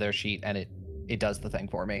it to their sheet and it does the thing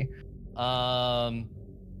for me. And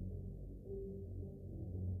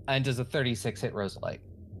does a 36 hit Rosalite?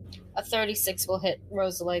 A 36 will hit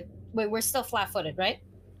Rosalite. Wait, we're still flat-footed, right?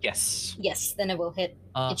 Yes. Yes, then it will hit.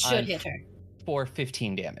 It should hit her. For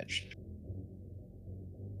 15 damage.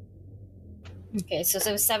 Okay, so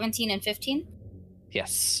it was 17 and 15?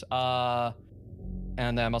 Yes.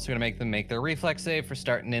 And I'm also going to make them make their reflex save for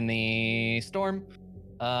starting in the storm.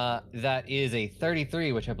 That is a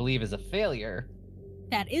 33, which I believe is a failure.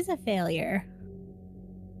 That is a failure.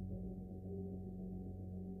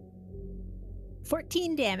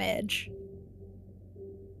 14 damage.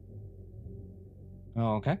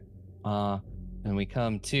 Okay. And we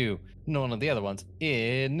come to one of the other ones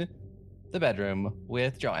in the bedroom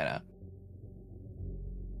with Joanna.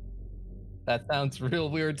 That sounds real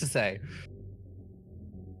weird to say.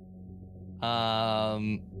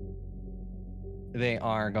 They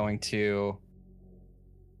are going to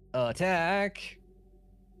attack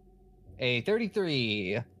a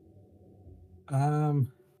 33.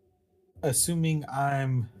 Assuming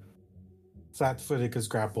I'm flat-footed because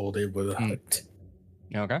grappled, it would have hit.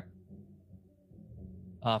 Okay.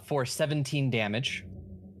 For 17 damage.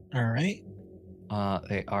 All right.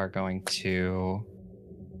 They are going to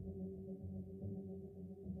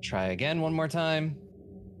try again one more time.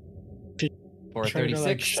 For 36.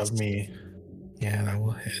 Like, shove me. Yeah, that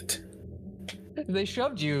will hit. If they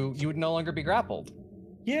shoved you, you would no longer be grappled.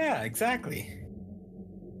 Yeah, exactly.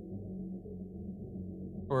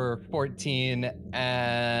 For 14,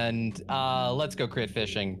 and let's go crit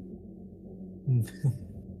fishing.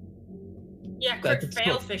 Yeah, crit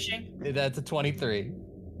fail fishing. That's a 23.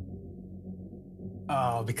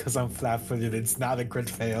 Oh, because I'm flat-footed, it's not a crit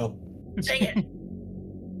fail. Dang it.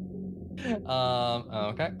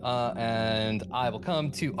 Okay. And I will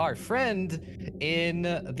come to our friend in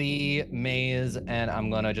the maze, and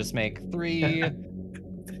I'm gonna just make 3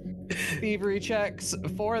 thievery checks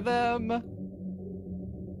for them.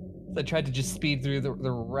 I tried to just speed through the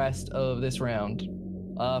rest of this round.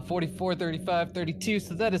 44, 35, 32,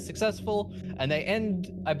 so that is successful. And they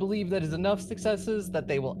end, I believe that is enough successes that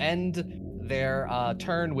they will end their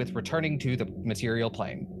turn with returning to the material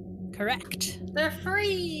plane. Correct. They're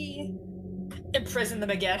free. Imprison them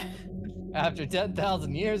again. After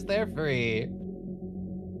 10,000 years, they're free.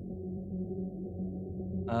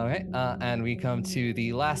 Okay, and we come to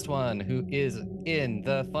the last one who is in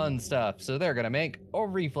the fun stuff. So they're going to make a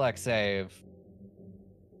reflex save.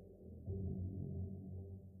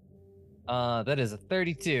 That is a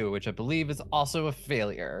 32, which I believe is also a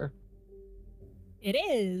failure. It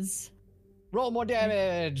is. Roll more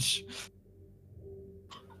damage.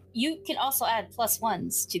 You can also add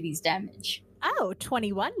 +1s to these damage. Oh,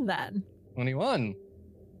 21 then. 21.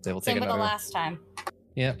 They will take Same with the another. last time.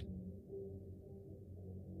 Yep.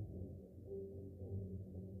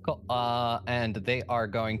 Cool. And they are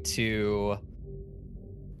going to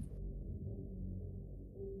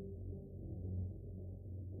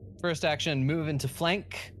first action move into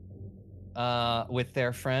flank with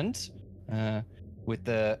their friend, with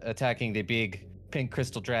the attacking the big pink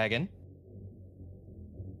crystal dragon.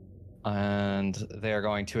 And they're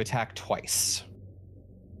going to attack twice.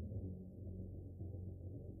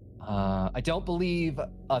 I don't believe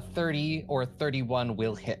a 30 or a 31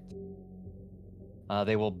 will hit.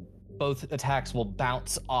 Both attacks will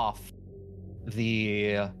bounce off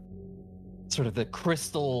the sort of the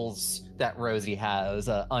crystals that Rosie has,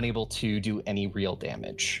 unable to do any real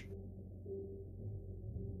damage.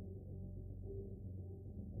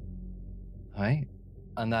 All right,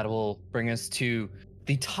 and that will bring us to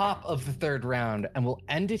the top of the third round, and we'll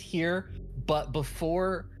end it here. But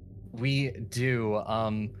before we do,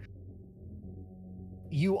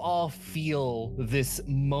 you all feel this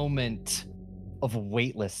moment of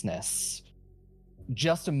weightlessness.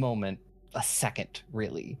 Just a moment, a second,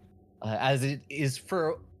 really, as it is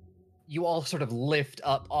for you all sort of lift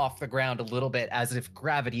up off the ground a little bit, as if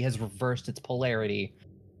gravity has reversed its polarity.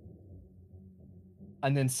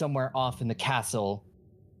 And then somewhere off in the castle,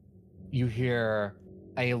 you hear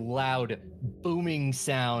a loud booming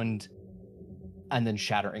sound and then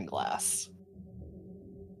shattering glass.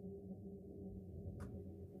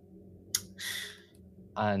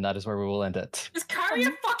 And that is where we will end it. Is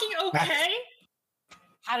Kyria fucking okay?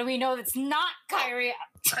 How do we know it's not Kyria?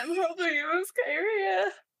 I'm hoping it was Kyria.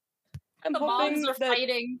 I'm The hoping moms are that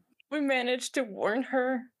fighting. we managed to warn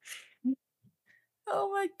her. Oh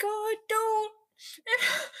my god, don't.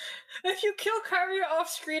 If you kill Kyria off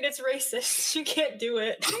screen, it's racist. You can't do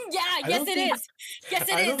it. Yeah, yes it is. Yes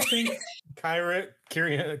it I is. don't think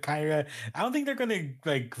Kyria, I don't think they're gonna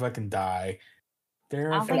like fucking die.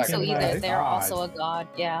 They're I don't think so fucking, either. like, They're gods. also a god,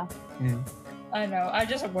 yeah. I know, I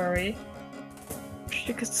just worry.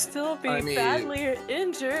 She could still be I mean- badly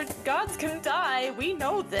injured. Gods can die. We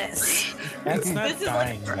know this. That's not This is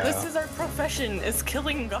dying, like, though. this is our profession, is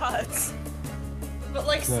killing gods. But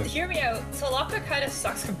like, Look. hear me out. Solaka kind of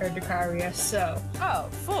sucks compared to Kyria, so Oh,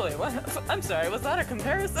 fully. What? I'm sorry, was that a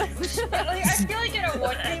comparison? like, I feel like in a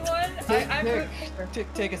 1v1, I'm rooting for her.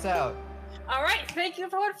 Take us out. All right, thank you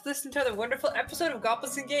everyone for listening to another wonderful episode of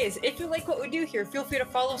Goblins and Gays. If you like what we do here, feel free to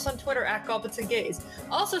follow us on Twitter at Goblins and Gays.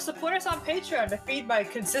 Also, support us on Patreon to feed my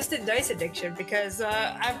consistent dice addiction, because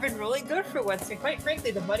I've been rolling good for once, and quite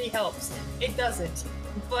frankly, the money helps. It doesn't,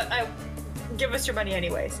 but give us your money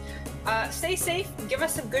anyways. Stay safe, give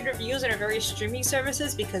us some good reviews on our various streaming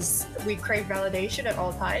services, because we crave validation at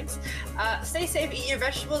all times. Stay safe, eat your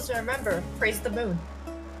vegetables, and remember, praise the moon.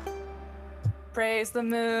 Praise the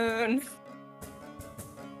moon.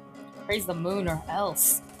 Praise the moon or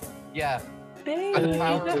else. Yeah. Baby, By the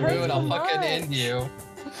power of the hurts moon, I'll so fucking much. end you.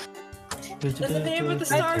 In the name of the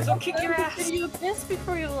stars, I'll kick your I ass. gave you a kiss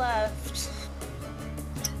before you left.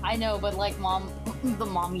 I know, but like mom, the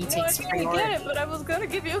mommy No, I takes totally priority. get it, but I was gonna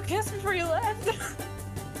give you a kiss before you left.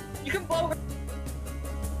 You can blow.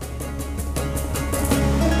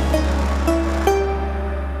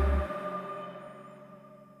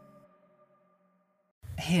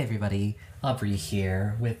 Hey everybody, Aubrey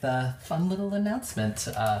here with a fun little announcement.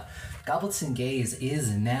 Goblets and Gays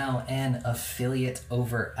is now an affiliate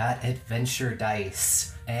over at Adventure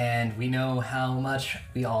Dice, and we know how much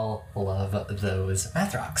we all love those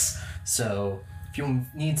math rocks. So if you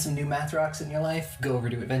need some new math rocks in your life, go over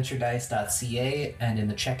to adventuredice.ca, and in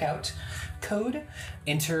the checkout code,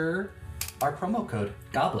 enter our promo code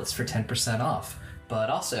GOBLETS for 10% off. But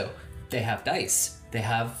also, they have dice. They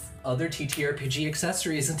have other TTRPG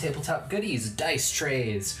accessories and tabletop goodies, dice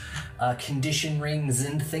trays, condition rings,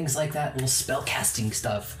 and things like that, little spell casting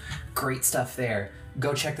stuff. Great stuff there.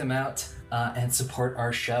 Go check them out and support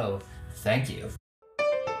our show. Thank you.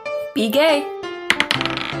 Be gay.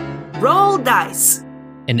 Roll dice.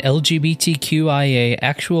 An LGBTQIA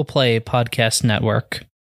actual play podcast network.